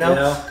filming, you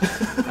know?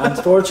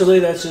 Unfortunately,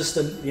 that's just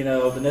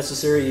the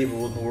necessary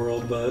evil in the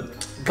world,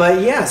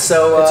 But yeah,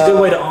 so... it's a good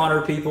way to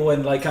honor people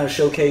and like kind of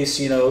showcase,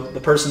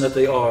 the person that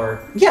they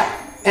are. Yeah,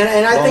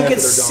 and I think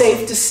it's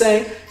safe to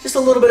say, just a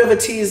little bit of a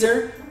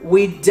teaser,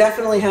 we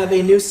definitely have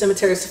a new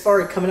Cemetery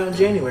Safari coming out in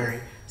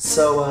January.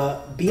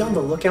 So be on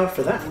the lookout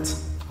for that.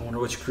 I wonder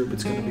which group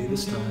it's going to be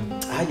this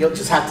time. You'll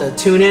just have to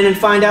tune in and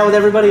find out with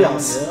everybody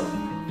else.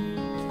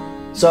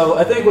 Yeah. So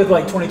I think with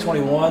like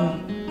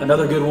 2021...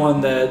 Another good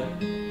one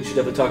that we should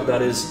definitely talk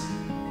about is,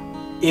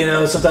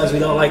 sometimes we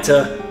don't like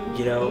to,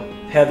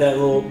 have that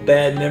little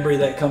bad memory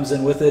that comes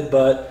in with it,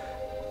 but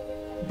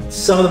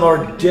some of the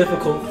more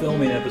difficult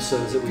filming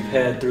episodes that we've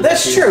had through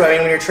That's true. I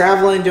mean, when you're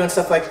traveling, doing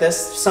stuff like this,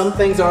 some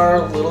things are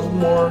a little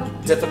more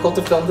difficult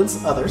to film than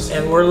others.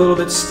 And we're a little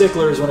bit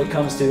sticklers when it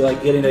comes to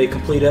like getting a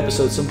complete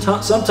episode.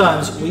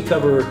 Sometimes we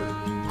cover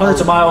hundreds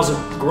of miles of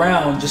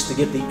ground just to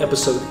get the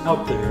episode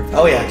out there.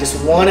 Oh yeah,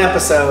 just one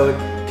episode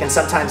can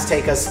sometimes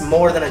take us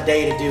more than a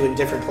day to do in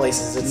different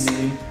places. It's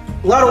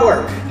a lot of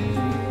work,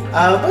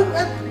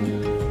 but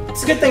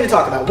it's a good thing to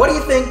talk about. What do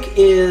you think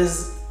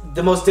is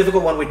the most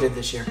difficult one we did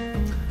this year?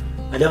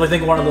 I definitely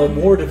think one of the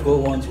more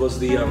difficult ones was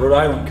the Rhode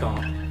Island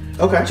comp.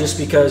 Okay. Just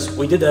because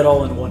we did that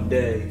all in one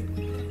day.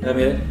 I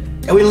mean,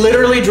 and we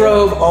literally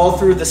drove all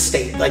through the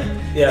state.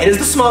 It is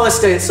the smallest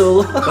state,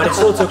 so... But it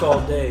still took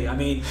all day. I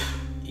mean,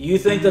 you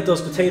think that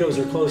those potatoes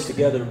are close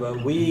together,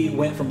 but we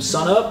went from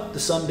sun up to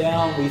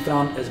sundown. We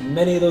found as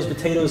many of those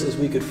potatoes as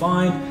we could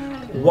find,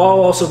 while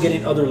also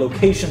getting other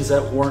locations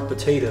that weren't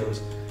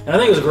potatoes. And I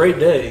think it was a great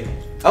day.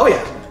 Oh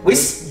yeah,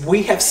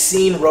 we have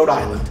seen Rhode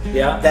Island.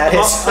 Yeah, that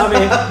is. I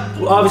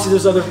mean, obviously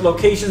there's other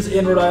locations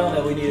in Rhode Island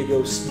that we need to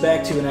go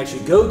back to and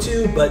actually go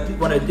to. But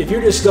if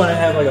you're just going to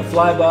have like a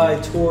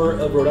flyby tour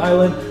of Rhode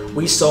Island,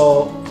 we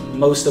saw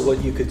most of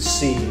what you could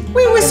see.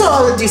 We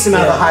saw a decent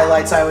amount of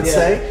highlights, I would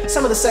say.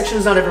 Some of the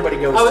sections not everybody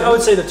goes to. I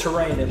would say the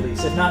terrain at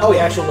least. If not the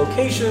actual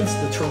locations,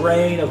 the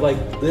terrain of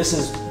like, this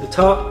is the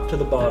top to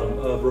the bottom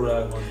of Rhode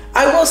Island.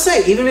 I will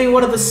say, even being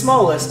one of the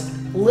smallest,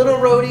 Little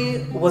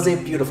Rhodey was a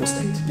beautiful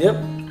state. Yep.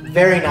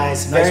 Very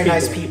nice, very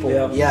nice people.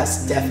 Yeah.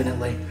 Yes,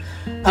 definitely.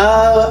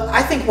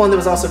 I think one that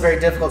was also very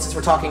difficult, since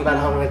we're talking about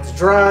how we like to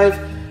drive.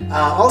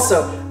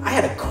 Also, I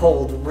had a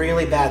cold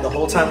really bad the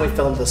whole time we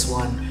filmed this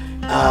one.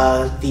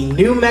 The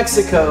New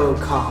Mexico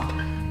comp,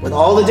 with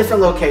all the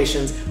different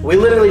locations, we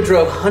literally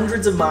drove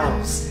hundreds of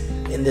miles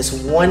in this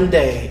one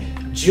day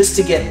just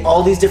to get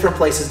all these different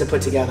places to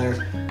put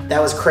together. That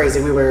was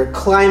crazy. We were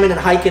climbing and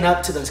hiking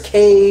up to those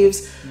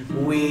caves.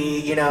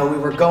 We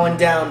were going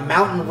down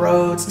mountain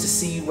roads to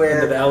see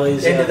where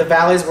into the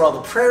valleys where all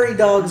the prairie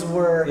dogs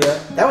were. Yeah,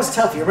 that was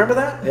tough. You remember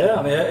that? Yeah,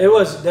 I mean, it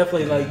was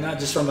definitely like not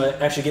just from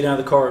actually getting out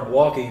of the car and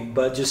walking,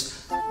 but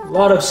just a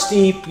lot of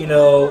steep,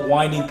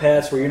 winding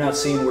paths where you're not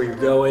seeing where you're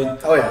going.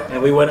 Oh yeah.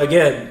 And we went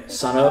again,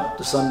 sun up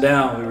to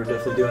sundown. We were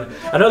definitely doing it.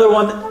 Another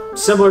one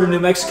similar to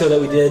New Mexico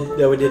that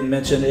we didn't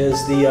mention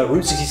is the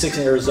Route 66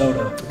 in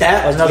Arizona.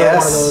 That was another one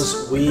of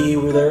those. We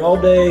were there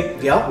all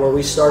day. Yeah. Where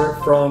we started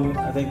from,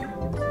 I think.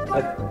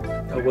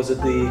 Was it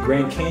the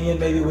Grand Canyon?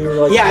 Maybe we were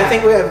like. Yeah, I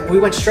think we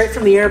went straight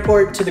from the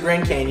airport to the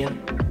Grand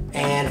Canyon,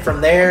 and from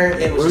there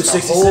it was Route just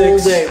 66. a whole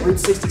day. Route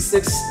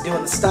 66,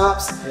 doing the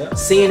stops,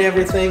 seeing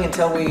everything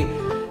until we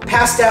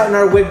passed out in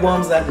our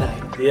wigwams that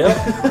night.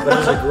 Yeah, but it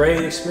was a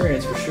great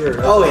experience for sure.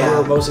 That's what we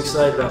were most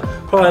excited about.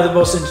 Probably the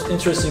most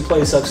interesting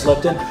place I've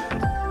slept in.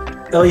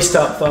 At least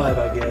top 5,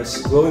 I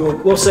guess.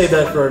 We'll save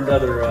that for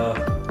another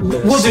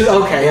list. We'll do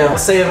We'll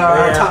save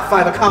our top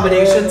 5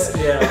 accommodations.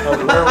 Where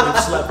we've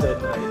slept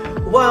at night.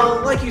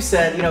 Well, like you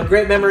said,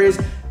 great memories.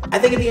 I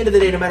think at the end of the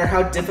day, no matter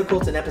how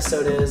difficult an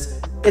episode is,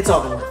 it's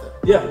all been worth it.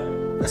 Yeah.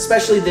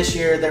 Especially this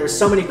year, there were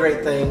so many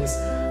great things.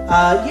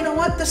 You know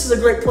what? This is a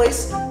great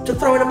place to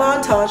throw in a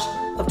montage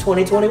of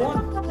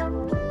 2021.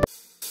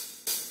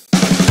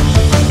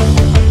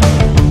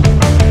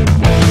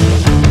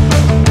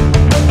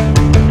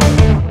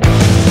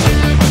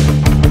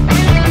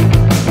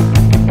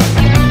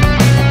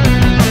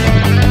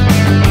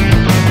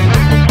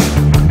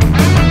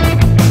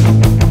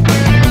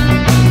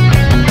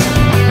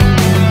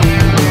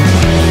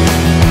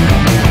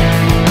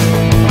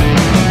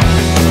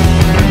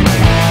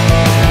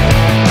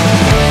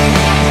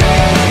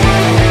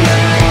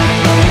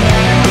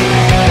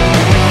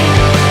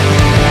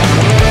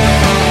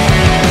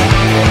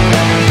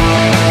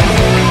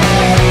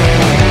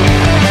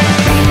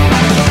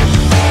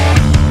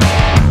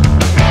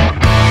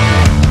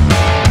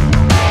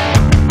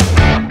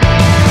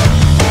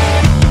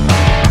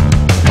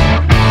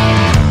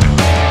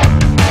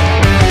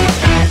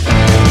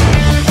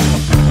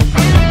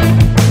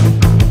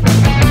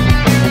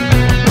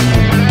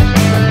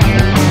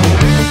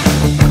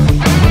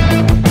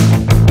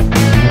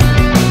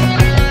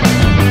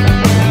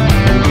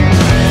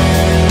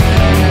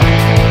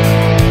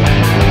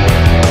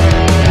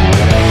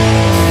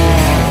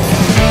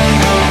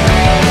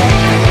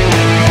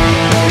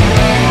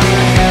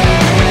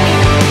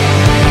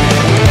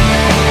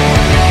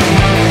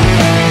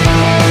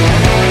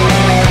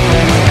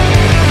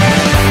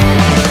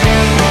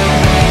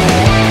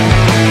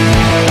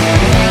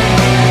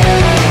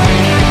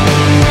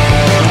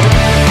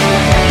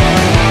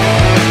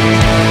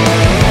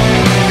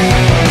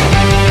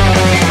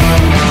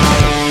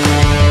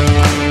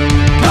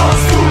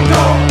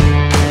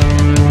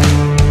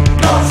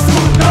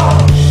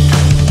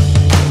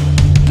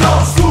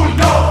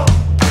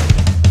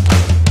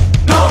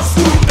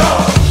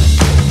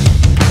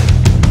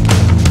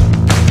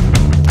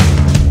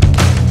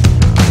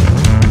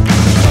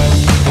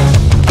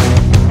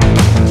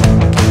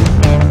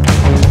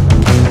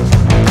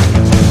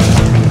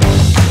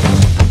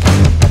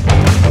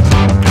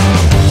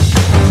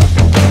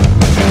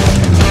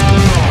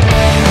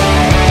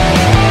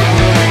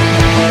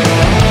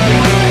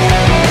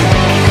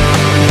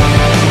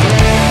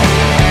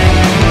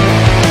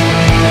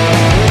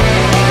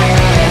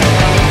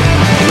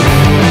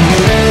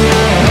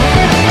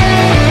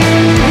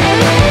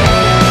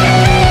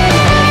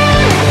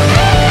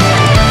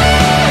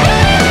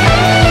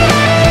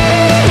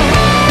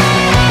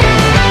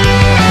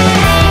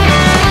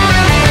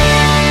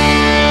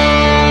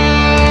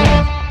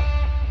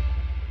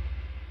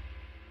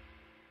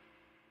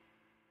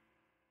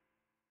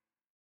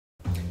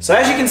 So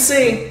as you can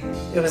see,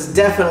 it was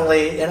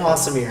definitely an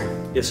awesome year.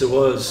 Yes, it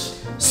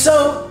was.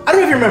 So, I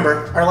don't know if you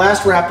remember, our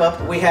last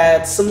wrap-up, we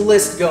had some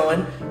lists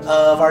going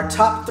of our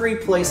top 3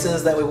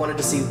 places that we wanted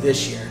to see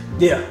this year.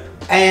 Yeah.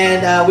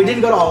 And we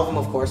didn't go to all of them,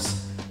 of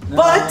course. No.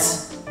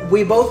 But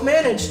we both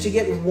managed to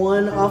get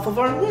one off of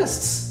our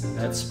lists.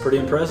 That's pretty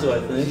impressive,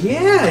 I think.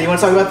 Yeah, you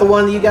want to talk about the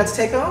one that you got to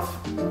take off?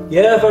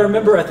 Yeah, if I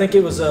remember, I think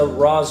it was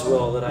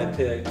Roswell that I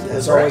picked. That's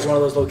It's always right. one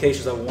of those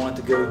locations I want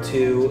to go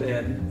to,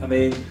 and I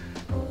mean,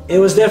 it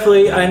was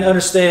definitely, I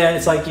understand,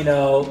 it's like, you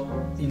know,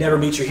 you never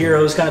meet your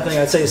heroes kind of thing.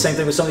 I'd say the same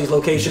thing with some of these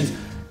locations.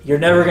 You're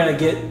never going to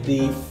get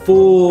the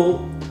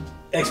full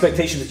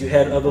expectations that you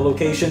had of the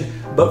location,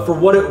 but for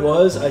what it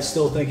was, I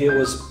still think it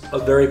was a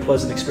very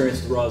pleasant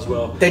experience with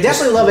Roswell. They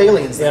definitely love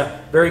aliens. Yeah,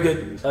 very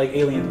good, like,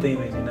 alien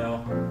theming, you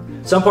know.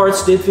 Some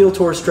parts did feel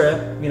tourist trap,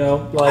 you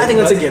know. Like, I think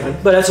that's a given.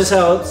 But that's just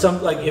how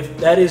some, like, if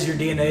that is your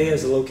DNA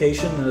as a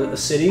location, a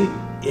city,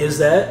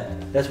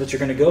 that's what you're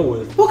going to go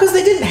with. Well, because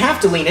they didn't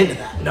have to lean into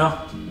that. No.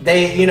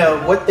 They, you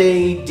know, what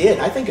they did,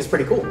 I think is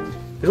pretty cool.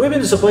 Because we've been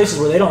to some places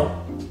where they don't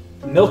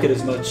milk it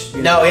as much.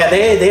 You know? No, yeah,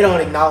 they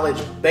don't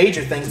acknowledge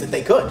major things that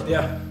they could.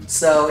 Yeah.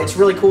 So it's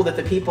really cool that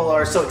the people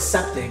are so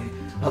accepting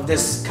of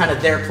this kind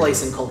of their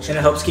place in culture. And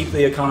it helps keep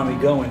the economy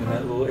going in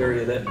that little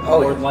area that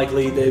Oh, more yeah. than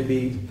likely they'd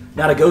be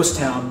not a ghost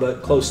town,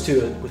 but close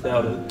to it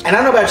without it. And I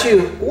don't know about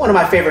you, one of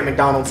my favorite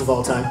McDonald's of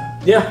all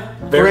time. Yeah.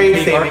 Very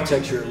Great unique theming.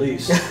 architecture, at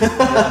least.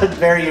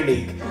 Very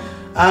unique.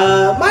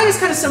 Mine is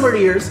kind of similar to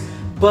yours,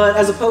 but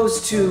as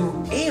opposed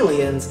to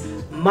aliens,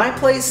 my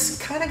place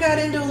kind of got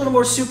into a little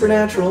more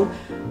supernatural.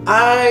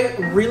 I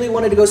really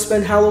wanted to go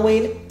spend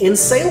Halloween in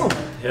Salem.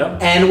 Yeah.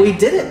 And we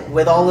did it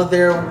with all of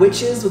their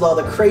witches, with all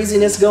the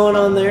craziness going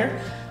on there.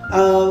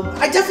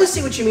 I definitely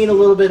see what you mean a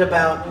little bit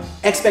about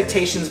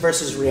expectations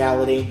versus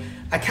reality.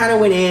 I kind of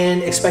went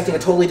in expecting a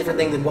totally different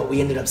thing than what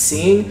we ended up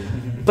seeing.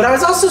 But I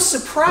was also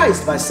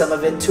surprised by some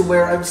of it to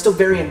where it was still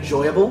very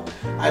enjoyable.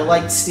 I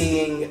liked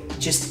seeing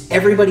just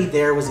everybody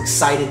there was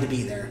excited to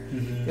be there.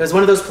 It was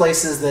one of those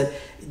places that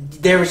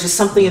there was just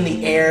something in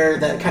the air,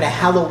 that kind of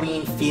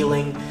Halloween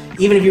feeling.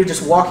 Even if you were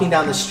just walking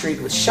down the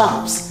street with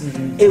shops,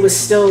 it was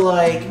still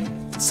like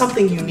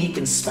something unique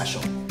and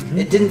special.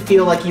 It didn't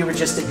feel like you were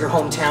just at your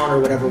hometown or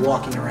whatever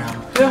walking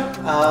around.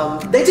 Yeah.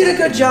 They did a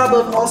good job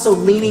of also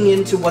leaning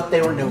into what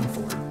they were known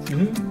for.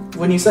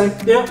 Wouldn't you say?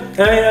 Yeah,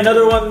 I mean,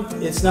 another one,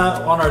 it's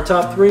not on our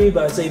top 3,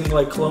 but I'd say even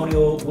like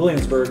Colonial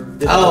Williamsburg.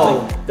 Did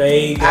nothing.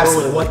 They go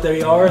absolutely. with what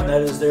they are, and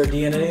that is their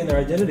DNA and their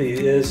identity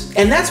is.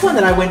 And that's one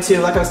that I went to,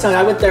 like I was telling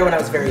you, I went there when I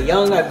was very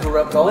young. I grew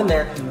up going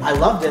there. I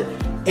loved it.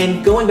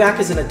 And going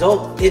back as an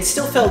adult, it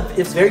still felt,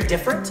 it's very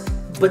different,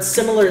 but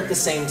similar at the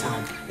same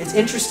time. It's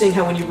interesting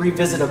how when you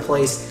revisit a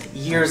place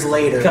years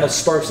later, It kind of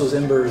sparks those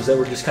embers that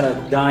were just kind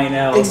of dying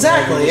out.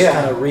 Exactly, and just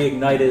yeah. kind of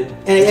reignited.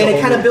 and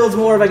it kind of builds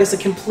more of, I guess, a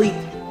complete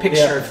picture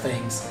Yeah. of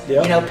things.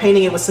 Yeah. You know,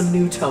 painting it with some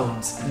new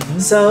tones.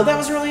 So that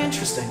was really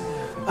interesting.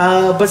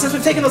 But since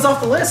we've taken those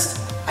off the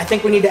list, I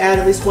think we need to add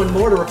at least one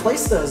more to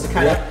replace those to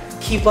kind Yeah. of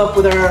keep up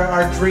with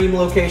our dream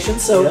location.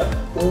 So Yeah.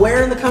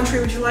 where in the country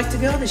would you like to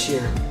go this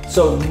year?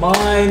 So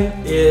mine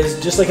is,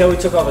 just like how we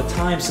took off a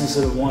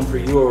time-sensitive one for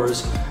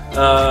yours,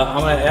 I'm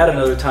going to add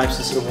another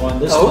time-sensitive one.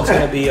 This one's okay.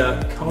 going to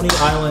be Coney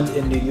Island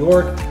in New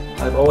York.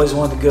 I've always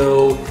wanted to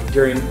go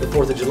during the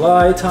 4th of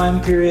July time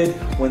period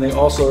when they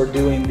also are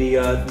doing the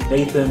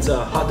Nathan's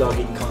hot dog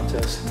eating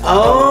contest. I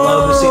would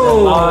love to see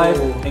them live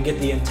and get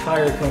the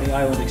entire Coney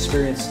Island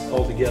experience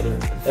all together.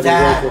 That'd be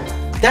very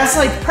cool. That's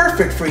like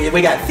perfect for you.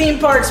 We got theme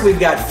parks,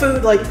 we've got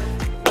food, like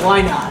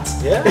why not?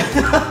 Yeah.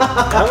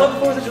 I love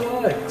the 4th of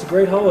July. It's a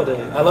great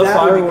holiday. I love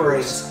That would be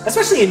fireworks. great.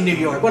 Especially in New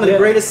York, one of the Yeah.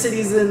 greatest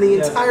cities in the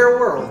Yeah. entire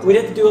world. We'd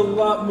have to do a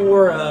lot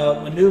more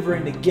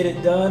maneuvering to get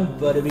it done,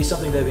 but it'd be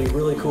something that'd be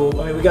really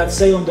cool. I mean, we got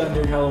Salem done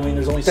during Halloween.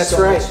 There's only That's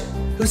so right. much.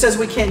 Who says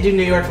we can't do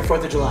New York for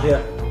 4th of July? Yeah.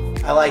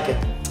 I like it.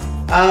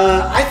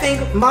 I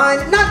think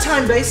mine, not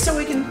time-based, so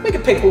we can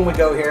pick when we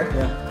go here.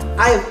 Yeah.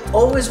 I have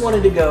always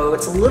wanted to go.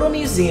 It's a little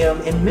museum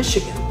in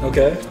Michigan.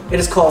 Okay. It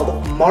is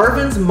called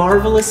Marvin's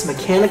Marvelous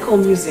Mechanical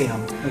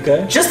Museum.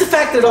 Okay. Just the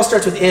fact that it all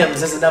starts with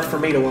M's is enough for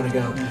me to want to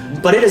go.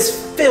 But it is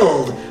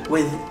filled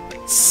with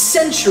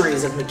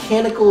centuries of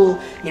mechanical,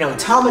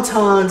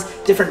 automatons,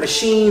 different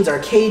machines,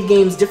 arcade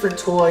games, different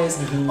toys,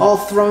 all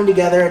thrown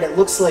together, and it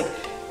looks like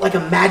a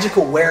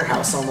magical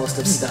warehouse almost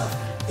of stuff.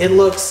 It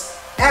looks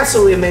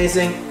absolutely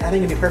amazing. I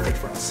think it'd be perfect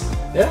for us.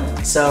 Yeah.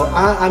 So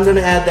I'm going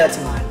to add that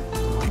to mine.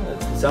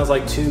 It sounds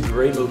like 2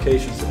 great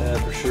locations to add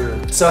for sure.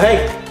 So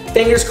hey,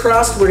 fingers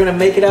crossed we're gonna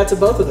make it out to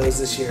both of those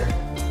this year.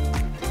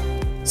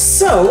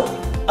 So,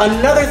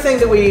 another thing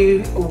that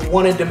we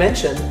wanted to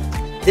mention,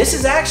 this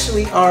is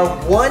actually our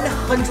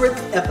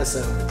 100th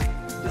episode.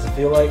 Does it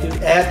feel like it?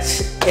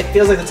 It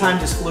feels like the time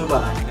just flew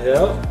by.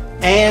 Yeah.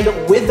 And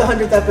with the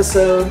 100th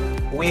episode,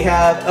 we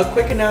have a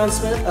quick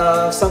announcement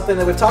of something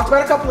that we've talked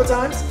about a couple of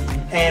times,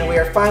 and we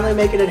are finally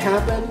making it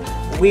happen.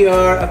 We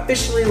are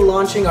officially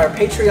launching our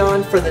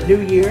Patreon for the new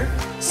year,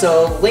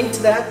 so link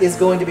to that is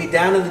going to be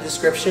down in the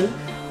description.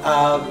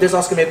 There's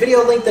also going to be a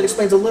video link that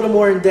explains a little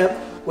more in depth.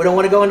 We don't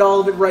want to go into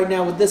all of it right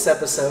now with this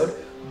episode,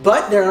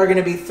 But there are going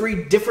to be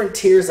 3 different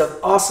tiers of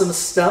awesome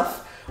stuff.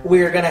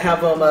 We're going to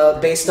have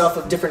them based off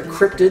of different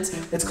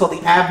cryptids. It's called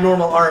the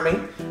Abnormal Army,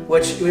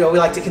 which we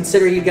like to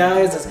consider you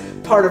guys as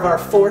part of our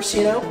force,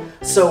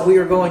 So we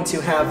are going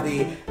to have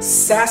the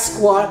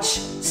Sasquatch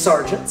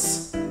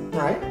Sergeants,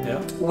 right?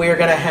 Yeah. We're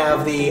going to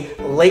have the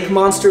Lake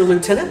Monster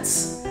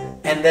Lieutenants,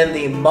 and then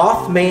the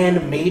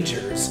Mothman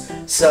Majors.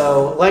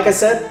 So, like I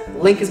said,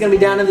 link is going to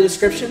be down in the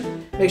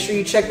description. Make sure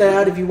you check that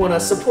out if you want to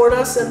support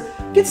us and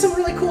get some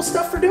really cool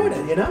stuff for doing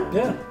it,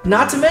 Yeah.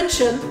 Not to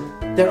mention,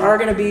 there are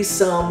going to be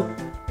some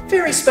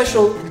very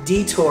special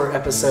detour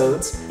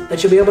episodes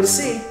that you'll be able to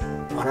see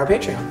on our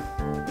Patreon.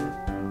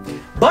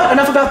 But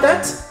enough about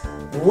that.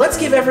 Let's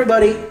give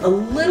everybody a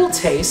little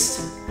taste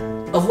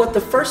of what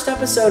the first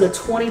episode of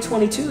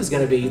 2022 is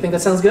going to be. You think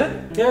that sounds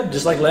good? Yeah,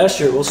 just like last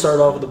year, we'll start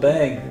off with a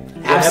bang.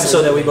 An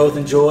episode that we both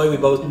enjoy. We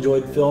both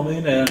enjoyed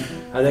filming, and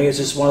I think it's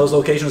just one of those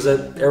locations that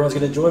everyone's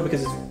going to enjoy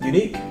because it's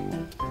unique.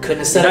 Couldn't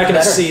have said it better. You're not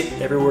going to see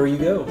it everywhere you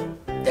go.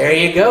 There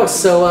you go.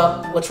 So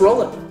let's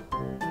roll it.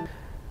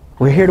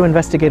 We're here to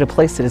investigate a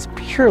place that is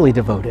purely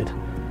devoted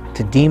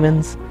to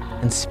demons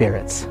and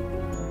spirits.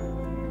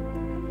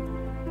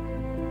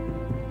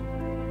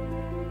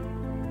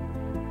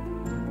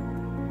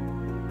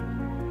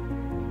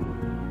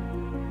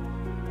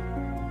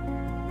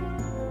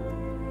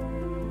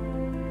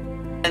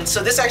 And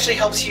so this actually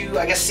helps you,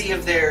 I guess, see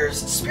if there's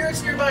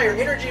spirits nearby or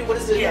energy. What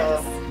is it?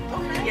 Yes.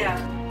 Okay.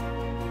 Yeah.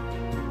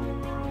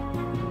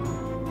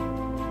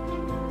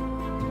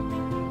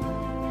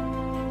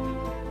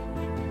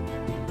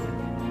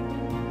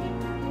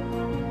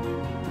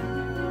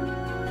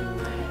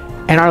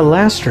 And our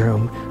last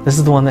room, this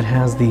is the one that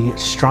has the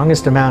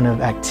strongest amount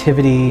of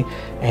activity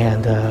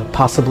and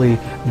possibly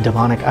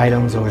demonic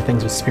items or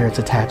things with spirits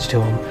attached to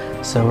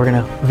them. So we're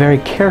gonna very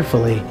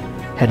carefully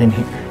head in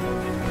here.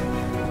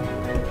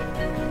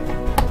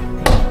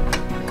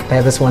 I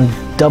have this one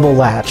double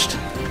latched,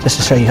 just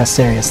to show you how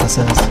serious this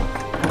is.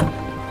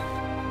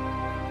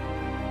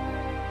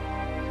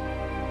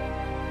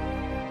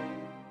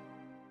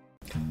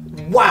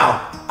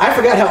 Wow! I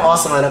forgot how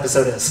awesome that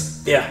episode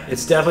is. Yeah,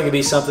 it's definitely going to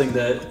be something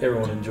that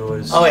everyone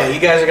enjoys. Oh yeah, you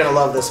guys are going to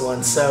love this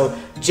one. So,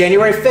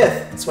 January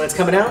 5th is when it's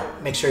coming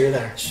out. Make sure you're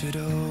there.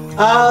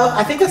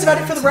 I think that's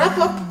about it for the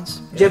wrap-up.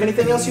 Do you have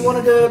anything else you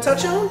wanted to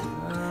touch on?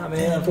 I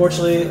mean,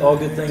 unfortunately, all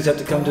good things have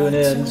to come to an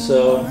end,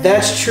 so...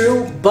 That's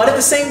true, but at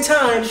the same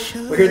time,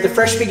 we're here at the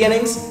fresh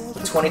beginnings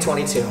of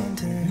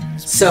 2022.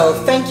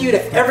 So, thank you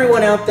to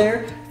everyone out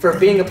there for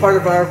being a part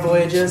of our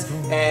voyages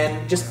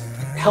and just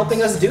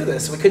helping us do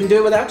this. We couldn't do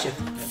it without you.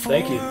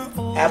 Thank you.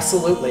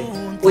 Absolutely.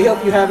 We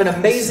hope you have an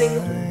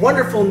amazing,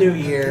 wonderful new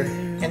year,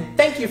 and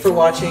thank you for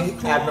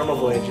watching Abnormal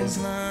Voyages.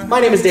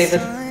 My name is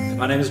David.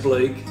 My name is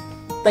Blake.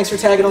 Thanks for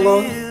tagging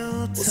along.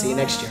 We'll see you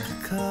next year.